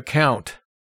into account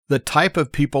the type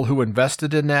of people who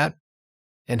invested in that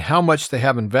and how much they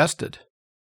have invested,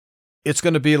 it's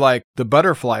going to be like the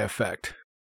butterfly effect.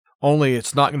 Only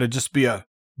it's not going to just be a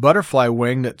butterfly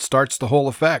wing that starts the whole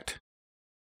effect.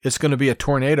 It's going to be a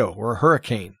tornado or a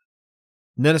hurricane.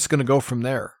 And then it's going to go from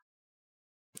there.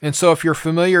 And so if you're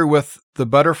familiar with the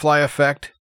butterfly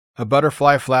effect, a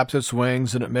butterfly flaps its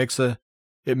wings and it makes a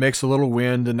little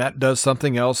wind, and that does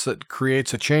something else that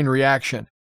creates a chain reaction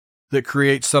that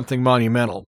creates something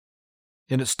monumental.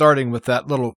 And it's starting with that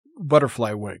little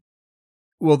butterfly wing.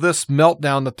 Well, this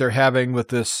meltdown that they're having with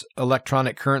this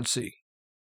electronic currency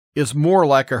is more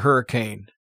like a hurricane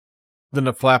than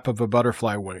the flap of a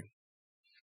butterfly wing.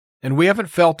 And we haven't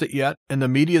felt it yet, and the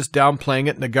media's downplaying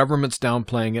it, and the government's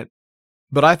downplaying it.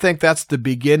 But I think that's the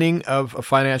beginning of a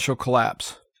financial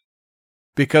collapse,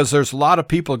 because there's a lot of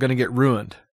people going to get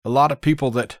ruined. A lot of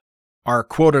people that are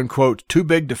quote-unquote too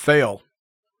big to fail.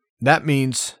 That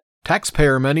means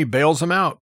taxpayer money bails them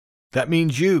out. That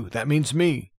means you. That means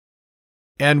me.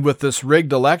 And with this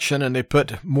rigged election, and they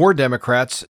put more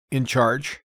Democrats in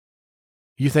charge,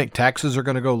 you think taxes are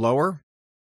going to go lower?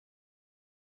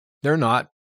 They're not.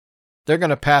 They're going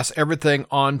to pass everything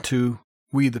on to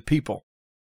we the people.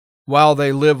 While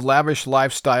they live lavish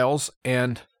lifestyles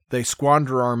and they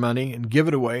squander our money and give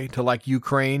it away to like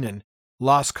Ukraine and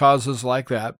lost causes like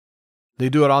that. They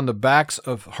do it on the backs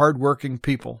of hardworking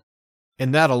people,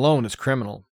 and that alone is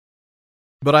criminal.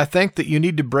 But I think that you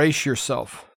need to brace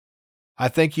yourself. I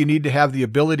think you need to have the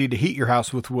ability to heat your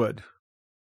house with wood.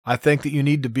 I think that you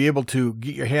need to be able to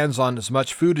get your hands on as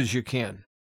much food as you can.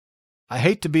 I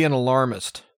hate to be an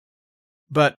alarmist,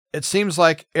 but it seems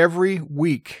like every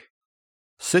week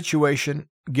situation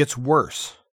gets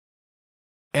worse.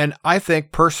 And I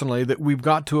think personally that we've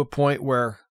got to a point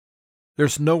where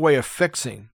there's no way of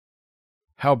fixing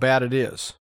how bad it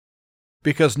is.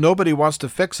 Because nobody wants to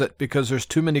fix it because there's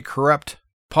too many corrupt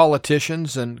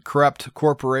politicians and corrupt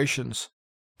corporations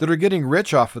that are getting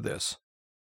rich off of this.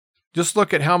 Just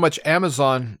look at how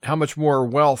much more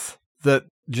wealth that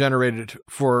generated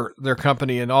for their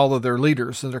company and all of their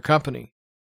leaders in their company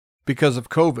because of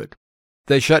COVID.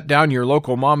 They shut down your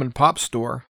local mom and pop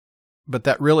store, but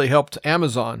that really helped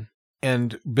Amazon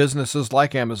and businesses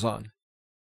like Amazon.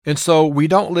 And so we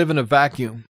don't live in a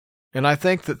vacuum. And I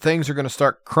think that things are going to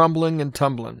start crumbling and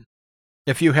tumbling.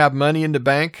 If you have money in the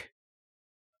bank,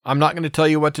 I'm not going to tell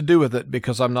you what to do with it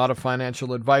because I'm not a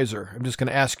financial advisor. I'm just going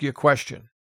to ask you a question.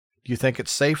 Do you think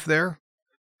it's safe there?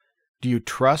 Do you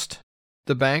trust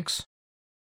the banks?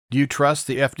 Do you trust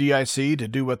the FDIC to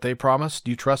do what they promise?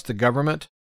 Do you trust the government?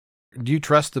 Do you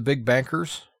trust the big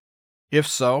bankers? If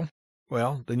so,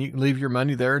 well, then you can leave your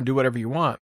money there and do whatever you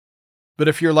want. But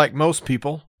if you're like most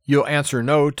people, you'll answer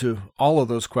no to all of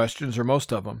those questions or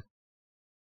most of them.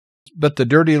 But the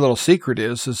dirty little secret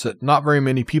is that not very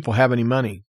many people have any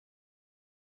money.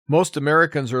 Most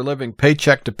Americans are living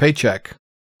paycheck to paycheck.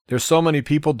 There's so many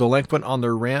people delinquent on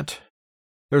their rent.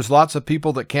 There's lots of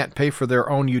people that can't pay for their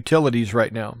own utilities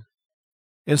right now.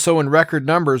 And so in record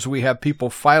numbers, we have people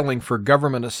filing for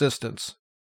government assistance.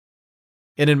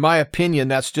 And in my opinion,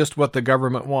 that's just what the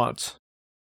government wants.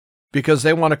 Because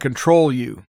they want to control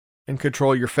you and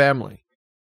control your family.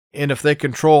 And if they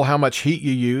control how much heat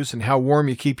you use and how warm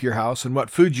you keep your house and what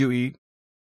food you eat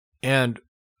and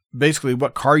basically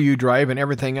what car you drive and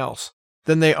everything else,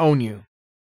 then they own you.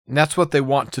 And that's what they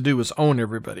want to do, is own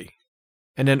everybody.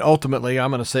 And then ultimately,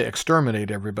 I'm going to say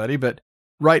exterminate everybody, but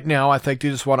right now I think they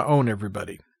just want to own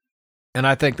everybody. And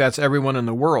I think that's everyone in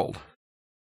the world.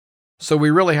 So we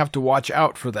really have to watch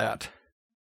out for that.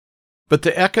 But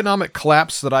the economic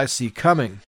collapse that I see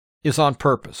coming is on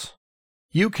purpose.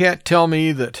 You can't tell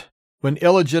me that when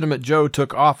illegitimate Joe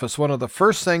took office, one of the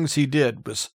first things he did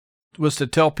was to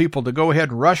tell people to go ahead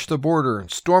and rush the border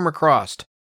and storm across.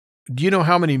 Do you know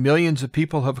how many millions of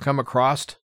people have come across?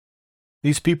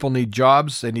 These people need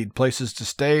jobs, they need places to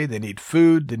stay, they need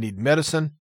food, they need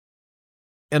medicine.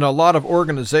 And a lot of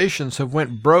organizations have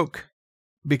went broke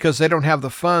because they don't have the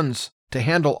funds to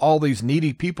handle all these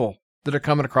needy people that are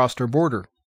coming across our border.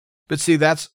 But see,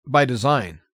 that's by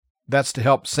design. That's to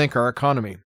help sink our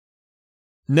economy.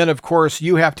 And then, of course,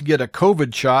 you have to get a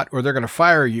COVID shot or they're going to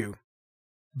fire you.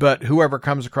 But whoever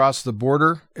comes across the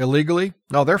border illegally,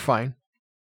 no, they're fine.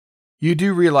 You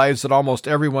do realize that almost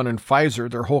everyone in Pfizer,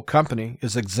 their whole company,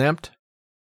 is exempt.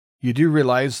 You do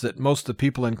realize that most of the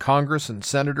people in Congress and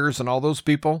senators and all those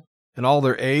people and all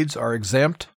their aides are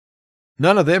exempt.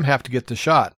 None of them have to get the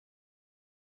shot.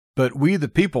 But we, the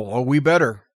people, we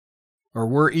better, or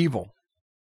we're evil.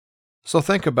 So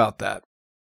think about that.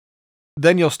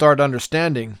 Then you'll start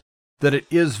understanding that it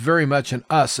is very much an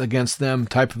us against them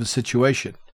type of a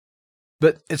situation.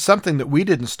 But it's something that we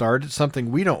didn't start. It's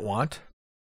something we don't want.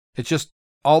 It's just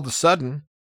all of a sudden,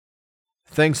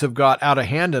 things have got out of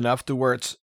hand enough to where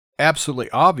it's absolutely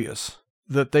obvious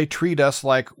that they treat us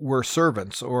like we're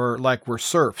servants or like we're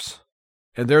serfs.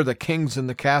 And they're the kings in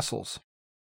the castles.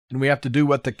 And we have to do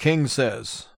what the king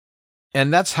says.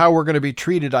 And that's how we're going to be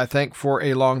treated, I think, for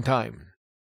a long time.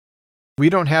 We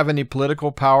don't have any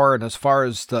political power, and as far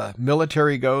as the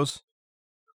military goes,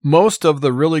 most of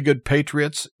the really good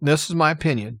patriots, this is my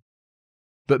opinion,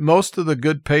 but most of the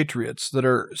good patriots that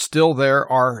are still there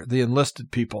are the enlisted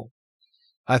people.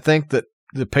 I think that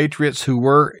the patriots who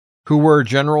were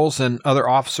generals and other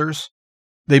officers,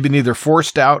 they've been either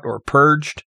forced out or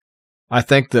purged. I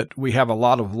think that we have a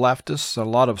lot of leftists, a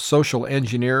lot of social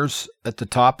engineers at the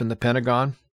top in the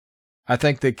Pentagon. I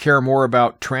think they care more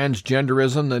about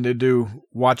transgenderism than they do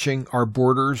watching our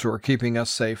borders or keeping us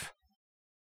safe.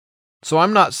 So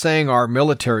I'm not saying our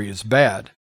military is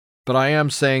bad, but I am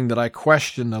saying that I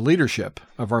question the leadership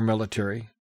of our military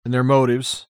and their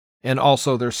motives and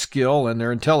also their skill and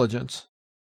their intelligence.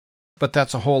 But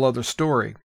that's a whole other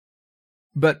story.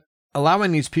 But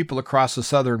allowing these people across the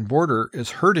southern border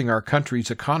is hurting our country's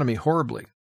economy horribly.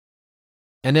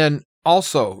 And then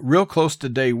also, real close to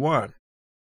day one,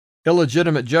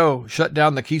 illegitimate Joe shut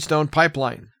down the Keystone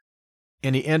Pipeline,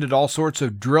 and he ended all sorts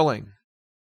of drilling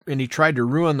and he tried to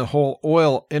ruin the whole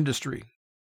oil industry.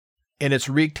 And it's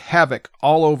wreaked havoc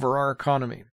all over our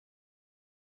economy.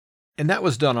 And that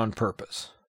was done on purpose.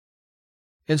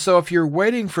 And so if you're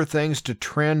waiting for things to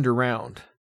trend around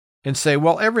and say,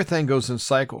 well, everything goes in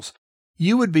cycles,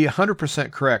 you would be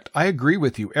 100% correct. I agree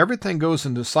with you. Everything goes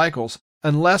into cycles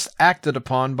unless acted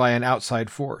upon by an outside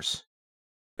force.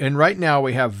 And right now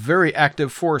we have very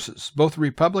active forces, both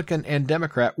Republican and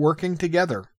Democrat, working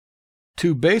together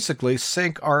to basically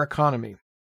sink our economy.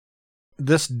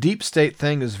 This deep state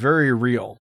thing is very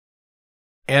real.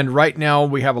 And right now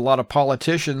we have a lot of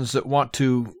politicians that want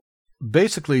to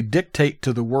basically dictate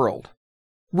to the world.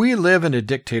 We live in a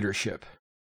dictatorship.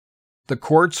 The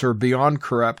courts are beyond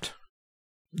corrupt.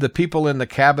 The people in the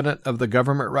cabinet of the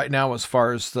government right now, as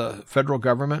far as the federal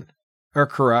government, are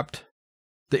corrupt.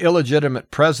 The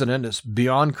illegitimate president is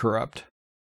beyond corrupt.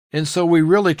 And so we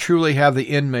really truly have the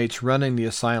inmates running the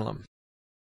asylum.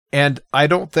 And I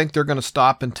don't think they're going to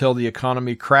stop until the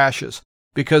economy crashes,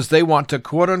 because they want to,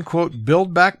 quote unquote,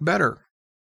 build back better.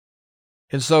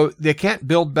 And so they can't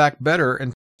build back better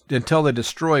until they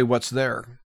destroy what's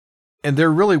there. And they're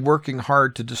really working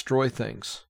hard to destroy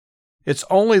things. It's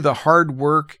only the hard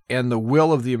work and the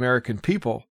will of the American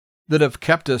people that have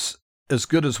kept us as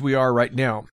good as we are right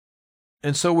now.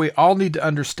 And so we all need to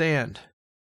understand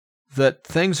that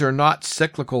things are not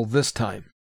cyclical this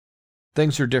time.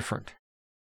 Things are different.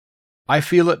 I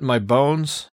feel it in my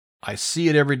bones. I see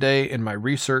it every day in my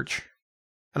research.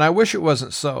 And I wish it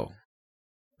wasn't so.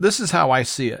 This is how I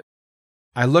see it.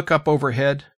 I look up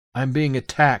overhead. I'm being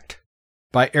attacked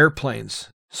by airplanes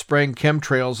spraying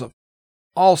chemtrails of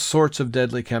all sorts of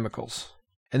deadly chemicals.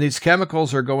 And these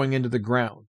chemicals are going into the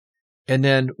ground. And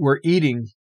then we're eating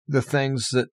the things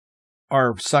that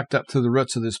are sucked up through the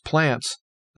roots of these plants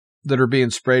that are being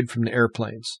sprayed from the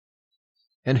airplanes.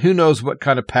 And who knows what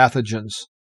kind of pathogens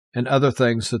and other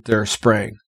things that they're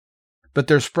spraying. But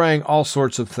they're spraying all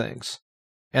sorts of things.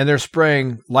 And they're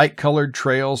spraying light-colored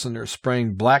trails, and they're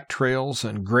spraying black trails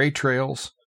and gray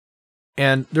trails.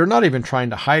 And they're not even trying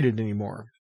to hide it anymore.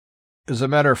 As a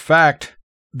matter of fact,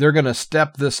 they're going to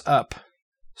step this up.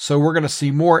 So we're going to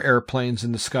see more airplanes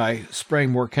in the sky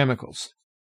spraying more chemicals.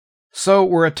 So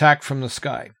we're attacked from the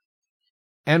sky.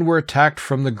 And we're attacked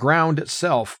from the ground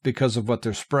itself because of what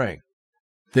they're spraying.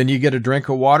 Then you get a drink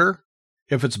of water.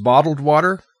 If it's bottled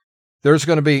water, there's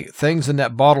going to be things in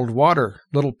that bottled water,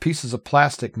 little pieces of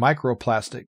plastic,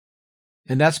 microplastic.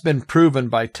 And that's been proven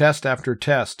by test after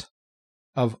test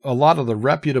of a lot of the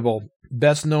reputable,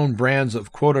 best-known brands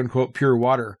of quote-unquote pure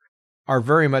water are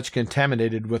very much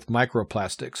contaminated with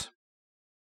microplastics.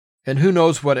 And who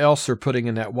knows what else they're putting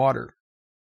in that water.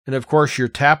 And of course, your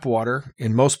tap water,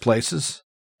 in most places,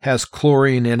 has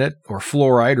chlorine in it, or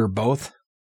fluoride, or both.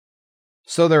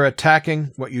 So they're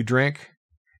attacking what you drink.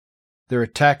 They're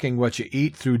attacking what you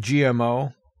eat through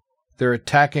GMO. They're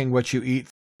attacking what you eat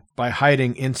by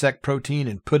hiding insect protein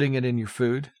and putting it in your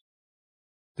food.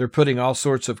 They're putting all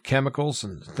sorts of chemicals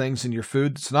and things in your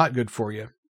food that's not good for you.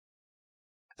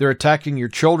 They're attacking your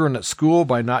children at school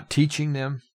by not teaching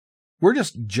them. We're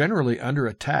just generally under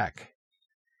attack.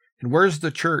 And where's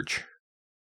the church?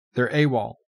 They're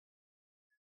AWOL.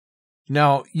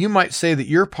 Now, you might say that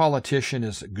your politician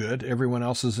is good, everyone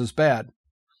else's is bad.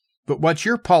 But what's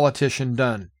your politician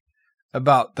done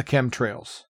about the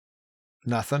chemtrails?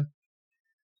 Nothing.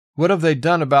 What have they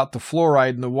done about the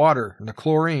fluoride in the water and the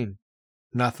chlorine?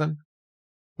 Nothing.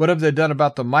 What have they done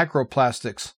about the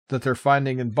microplastics that they're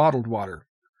finding in bottled water?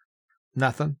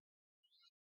 Nothing.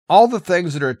 All the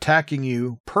things that are attacking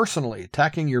you personally,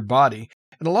 attacking your body,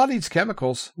 and a lot of these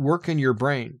chemicals work in your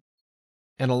brain.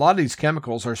 And a lot of these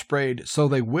chemicals are sprayed so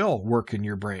they will work in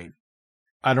your brain.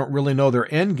 I don't really know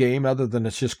their end game other than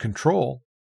it's just control.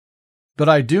 But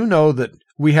I do know that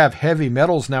we have heavy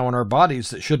metals now in our bodies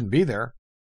that shouldn't be there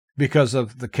because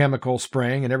of the chemical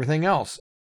spraying and everything else.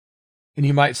 And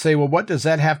you might say, well, what does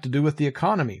that have to do with the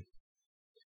economy?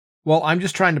 Well, I'm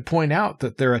just trying to point out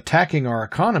that they're attacking our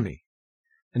economy.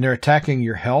 And they're attacking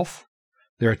your health.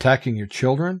 They're attacking your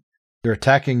children. They're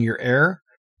attacking your air.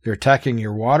 They're attacking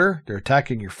your water. They're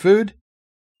attacking your food.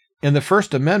 And the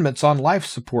First Amendment's on life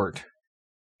support.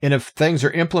 And if things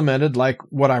are implemented like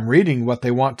what I'm reading, what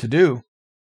they want to do,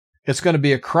 it's going to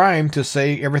be a crime to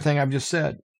say everything I've just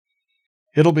said.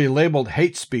 It'll be labeled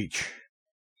hate speech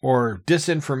or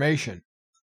disinformation.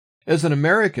 As an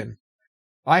American,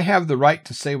 I have the right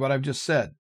to say what I've just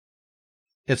said.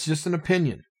 It's just an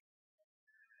opinion.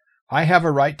 I have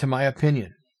a right to my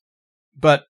opinion.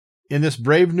 But in this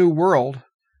brave new world,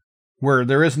 where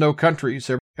there is no countries,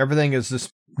 everything is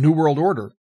this new world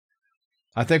order,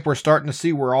 I think we're starting to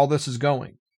see where all this is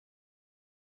going.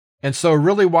 And so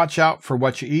really watch out for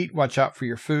what you eat, watch out for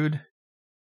your food.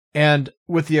 And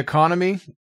with the economy,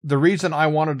 the reason I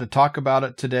wanted to talk about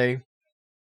it today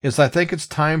is I think it's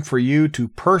time for you to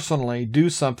personally do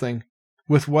something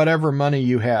with whatever money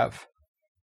you have.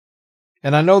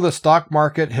 And I know the stock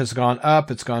market has gone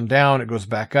up, it's gone down, it goes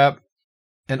back up.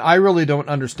 And I really don't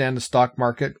understand the stock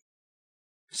market.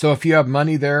 So if you have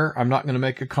money there, I'm not going to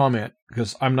make a comment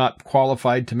because I'm not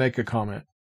qualified to make a comment.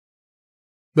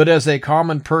 But as a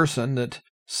common person that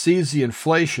sees the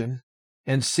inflation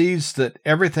and sees that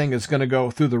everything is going to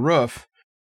go through the roof,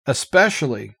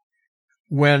 especially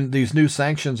when these new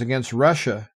sanctions against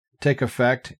Russia take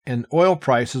effect and oil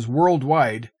prices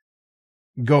worldwide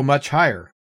go much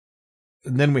higher.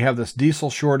 And then we have this diesel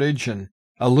shortage and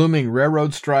a looming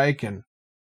railroad strike, and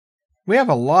we have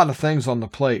a lot of things on the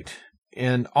plate,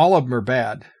 and all of them are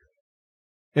bad.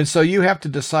 And so you have to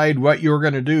decide what you're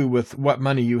going to do with what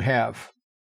money you have.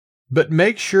 But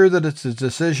make sure that it's a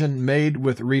decision made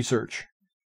with research.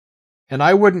 And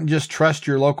I wouldn't just trust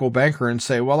your local banker and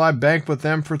say, well, I banked with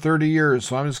them for 30 years,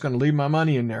 so I'm just going to leave my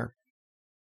money in there.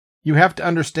 You have to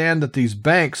understand that these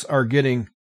banks are getting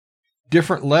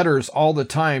different letters all the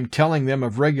time telling them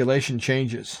of regulation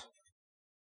changes.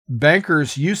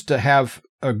 Bankers used to have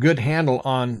a good handle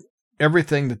on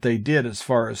everything that they did as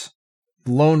far as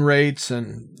loan rates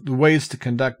and the ways to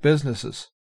conduct businesses.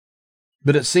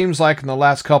 But it seems like in the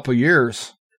last couple of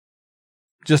years,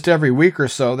 just every week or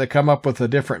so, they come up with a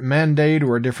different mandate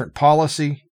or a different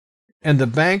policy, and the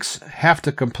banks have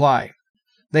to comply.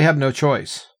 They have no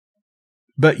choice.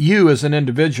 But you as an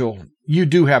individual, you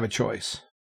do have a choice.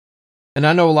 And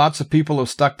I know lots of people have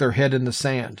stuck their head in the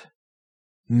sand.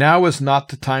 Now is not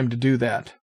the time to do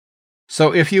that.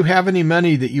 So if you have any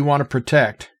money that you want to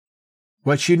protect,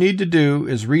 what you need to do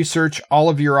is research all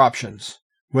of your options,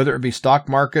 whether it be stock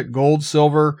market, gold,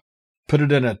 silver, put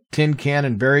it in a tin can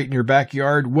and bury it in your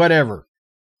backyard, whatever.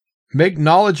 Make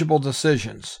knowledgeable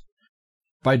decisions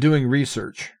by doing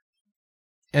research.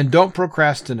 And don't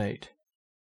procrastinate.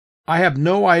 I have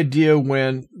no idea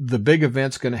when the big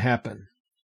event's going to happen.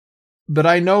 But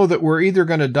I know that we're either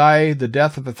going to die the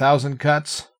death of 1,000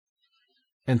 cuts,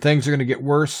 and things are going to get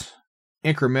worse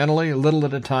incrementally, a little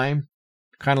at a time,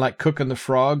 kind of like cooking the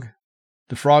frog.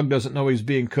 The frog doesn't know he's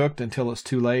being cooked until it's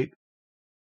too late.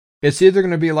 It's either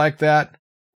going to be like that,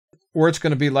 or it's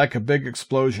going to be like a big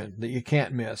explosion that you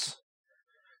can't miss,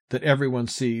 that everyone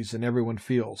sees and everyone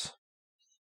feels.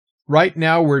 Right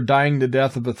now, we're dying the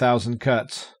death of 1,000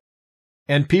 cuts.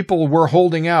 And people were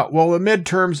holding out. Well,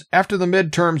 after the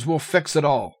midterms, we'll fix it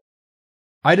all.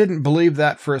 I didn't believe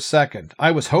that for a second.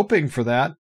 I was hoping for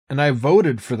that, and I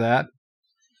voted for that.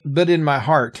 But in my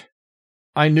heart,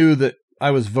 I knew that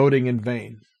I was voting in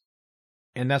vain.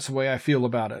 And that's the way I feel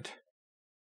about it.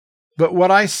 But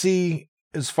what I see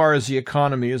as far as the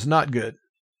economy is not good.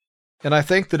 And I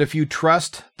think that if you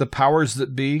trust the powers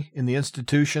that be in the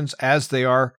institutions as they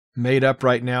are made up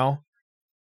right now,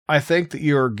 I think that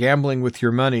you're gambling with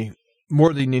your money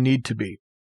more than you need to be.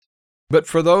 But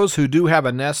for those who do have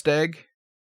a nest egg,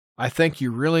 I think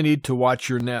you really need to watch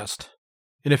your nest.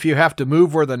 And if you have to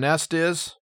move where the nest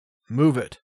is, move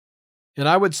it. And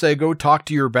I would say go talk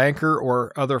to your banker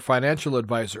or other financial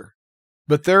advisor.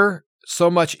 But they're so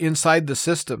much inside the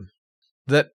system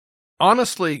that,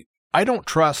 honestly, I don't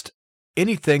trust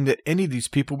anything that any of these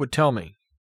people would tell me.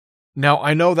 Now,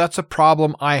 I know that's a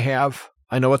problem I have.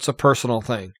 I know it's a personal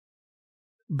thing.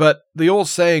 But the old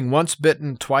saying, once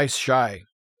bitten, twice shy.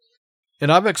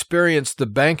 And I've experienced the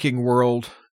banking world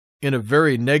in a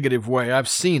very negative way. I've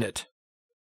seen it.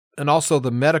 And also the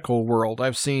medical world.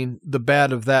 I've seen the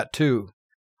bad of that too.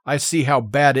 I see how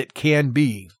bad it can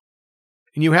be.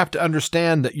 And you have to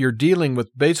understand that you're dealing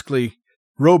with basically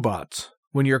robots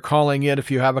when you're calling in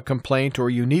if you have a complaint or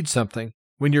you need something.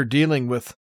 When you're dealing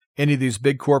with any of these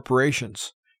big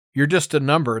corporations, you're just a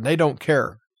number and they don't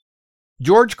care.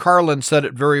 George Carlin said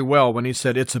it very well when he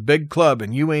said, it's a big club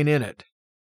and you ain't in it.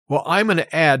 Well, I'm going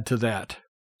to add to that.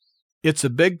 It's a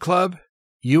big club,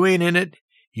 you ain't in it,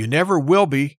 you never will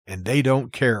be, and they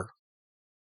don't care.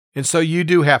 And so you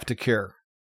do have to care.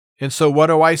 And so what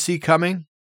do I see coming?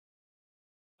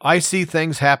 I see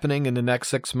things happening in the next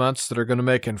 6 months that are going to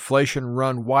make inflation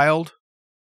run wild.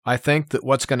 I think that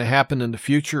what's going to happen in the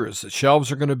future is the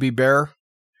shelves are going to be bare.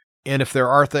 And if there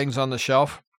are things on the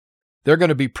shelf, they're going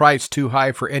to be priced too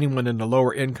high for anyone in the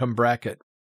lower income bracket.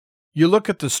 You look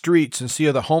at the streets and see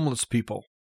the homeless people.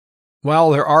 While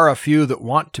there are a few that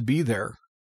want to be there,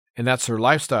 and that's their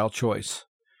lifestyle choice,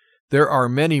 there are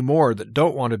many more that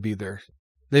don't want to be there.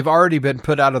 They've already been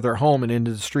put out of their home and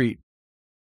into the street.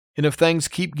 And if things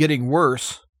keep getting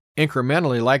worse,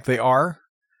 incrementally like they are,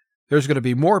 there's going to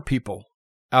be more people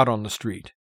out on the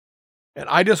street. And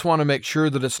I just want to make sure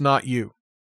that it's not you.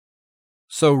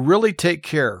 So really take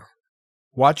care.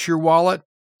 Watch your wallet,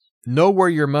 know where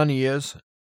your money is,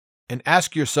 and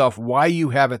ask yourself why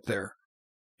you have it there.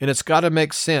 And it's got to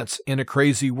make sense in a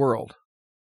crazy world.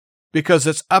 Because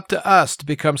it's up to us to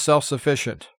become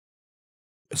self-sufficient.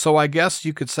 So I guess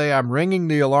you could say I'm ringing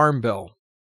the alarm bell.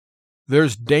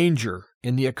 There's danger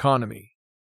in the economy.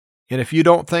 And if you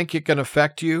don't think it can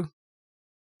affect you,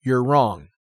 you're wrong.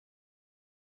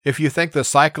 If you think the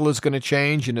cycle is going to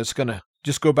change and it's going to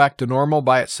just go back to normal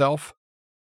by itself,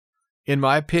 in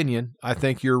my opinion, I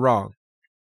think you're wrong.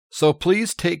 So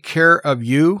please take care of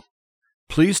you.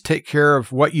 Please take care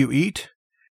of what you eat.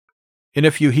 And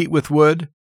if you heat with wood,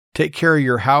 take care of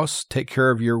your house, take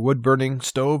care of your wood-burning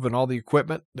stove and all the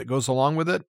equipment that goes along with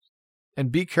it.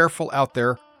 And be careful out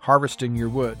there harvesting your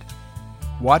wood.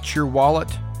 Watch your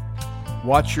wallet.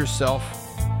 Watch yourself.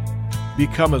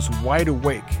 Become as wide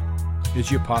awake as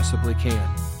you possibly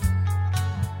can.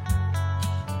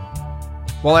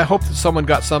 Well, I hope that someone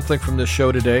got something from this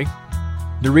show today.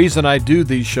 The reason I do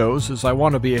these shows is I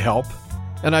want to be a help,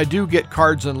 and I do get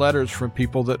cards and letters from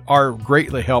people that are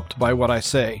greatly helped by what I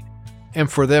say.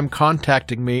 And for them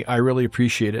contacting me, I really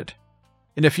appreciate it.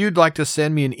 And if you'd like to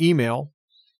send me an email,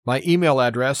 my email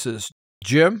address is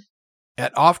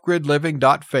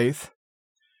jim@offgridliving.faith,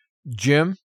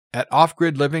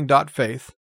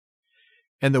 jim@offgridliving.faith,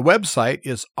 and the website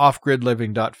is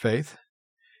offgridliving.faith.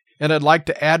 And I'd like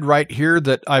to add right here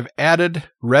that I've added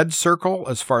Red Circle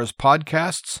as far as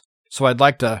podcasts, so I'd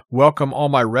like to welcome all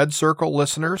my Red Circle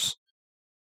listeners.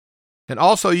 And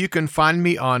also you can find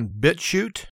me on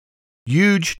BitChute,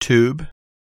 HugeTube,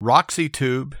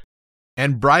 RoxyTube,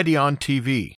 and Brighteon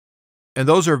TV. And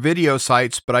those are video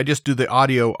sites, but I just do the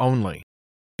audio only.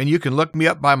 And you can look me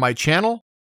up by my channel,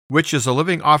 which is a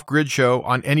Living Off-Grid show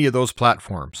on any of those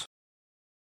platforms.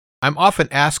 I'm often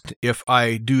asked if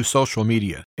I do social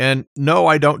media. And no,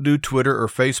 I don't do Twitter or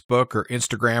Facebook or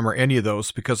Instagram or any of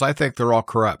those because I think they're all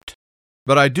corrupt.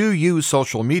 But I do use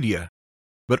social media,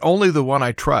 but only the one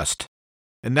I trust.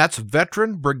 And that's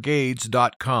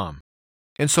veteranbrigades.com.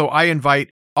 And so I invite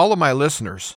all of my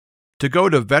listeners to go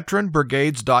to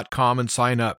veteranbrigades.com and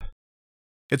sign up.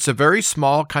 It's a very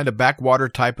small kind of backwater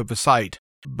type of a site,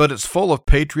 but it's full of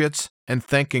patriots and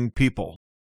thinking people.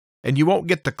 And you won't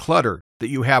get the clutter that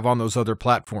you have on those other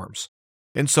platforms.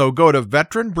 And so go to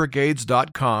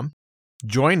veteranbrigades.com,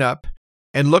 join up,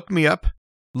 and look me up,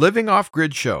 Living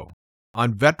Off-Grid Show,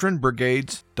 on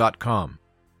veteranbrigades.com.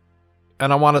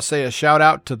 And I want to say a shout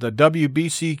out to the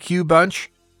WBCQ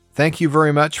bunch. Thank you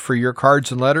very much for your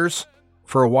cards and letters.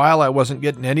 For a while I wasn't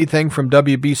getting anything from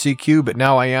WBCQ, but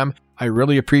now I am. I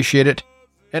really appreciate it.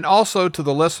 And also to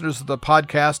the listeners of the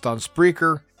podcast on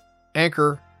Spreaker,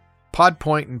 Anchor,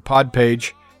 Podpoint, and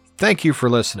Podpage. Thank you for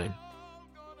listening.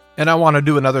 And I want to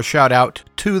do another shout out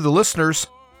to the listeners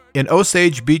in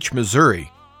Osage Beach,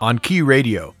 Missouri on Key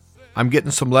Radio. I'm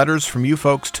getting some letters from you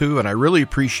folks too, and I really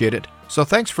appreciate it. So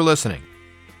thanks for listening.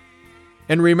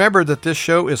 And remember that this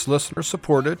show is listener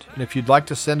supported, and if you'd like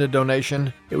to send a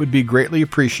donation, it would be greatly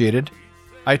appreciated.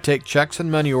 I take checks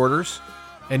and money orders,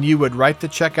 and you would write the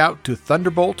check out to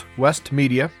Thunderbolt West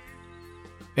Media,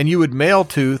 and you would mail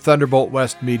to Thunderbolt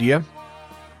West Media,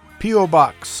 P.O.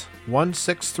 Box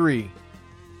 163,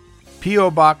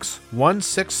 P.O. Box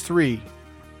 163,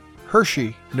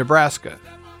 Hershey, Nebraska.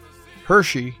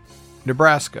 Hershey,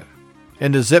 Nebraska.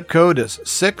 And the zip code is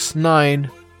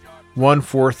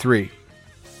 69143.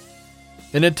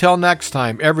 And until next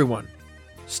time, everyone,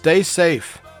 stay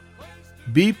safe,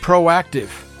 be proactive,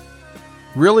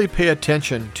 really pay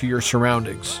attention to your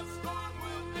surroundings,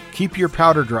 keep your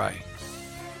powder dry,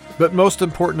 but most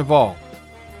important of all,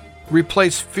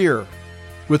 replace fear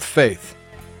with faith.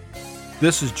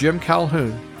 This is Jim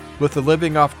Calhoun with the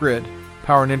Living Off-Grid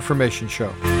Power and Information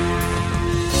Show.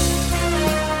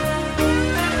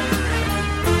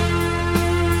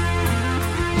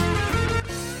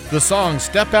 The song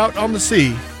Step Out on the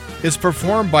Sea is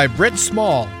performed by Britt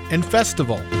Small and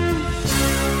Festival.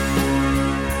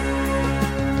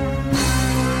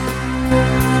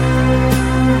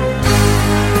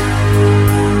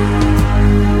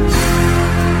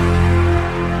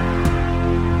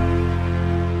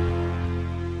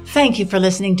 Thank you for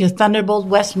listening to Thunderbolt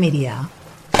West Media.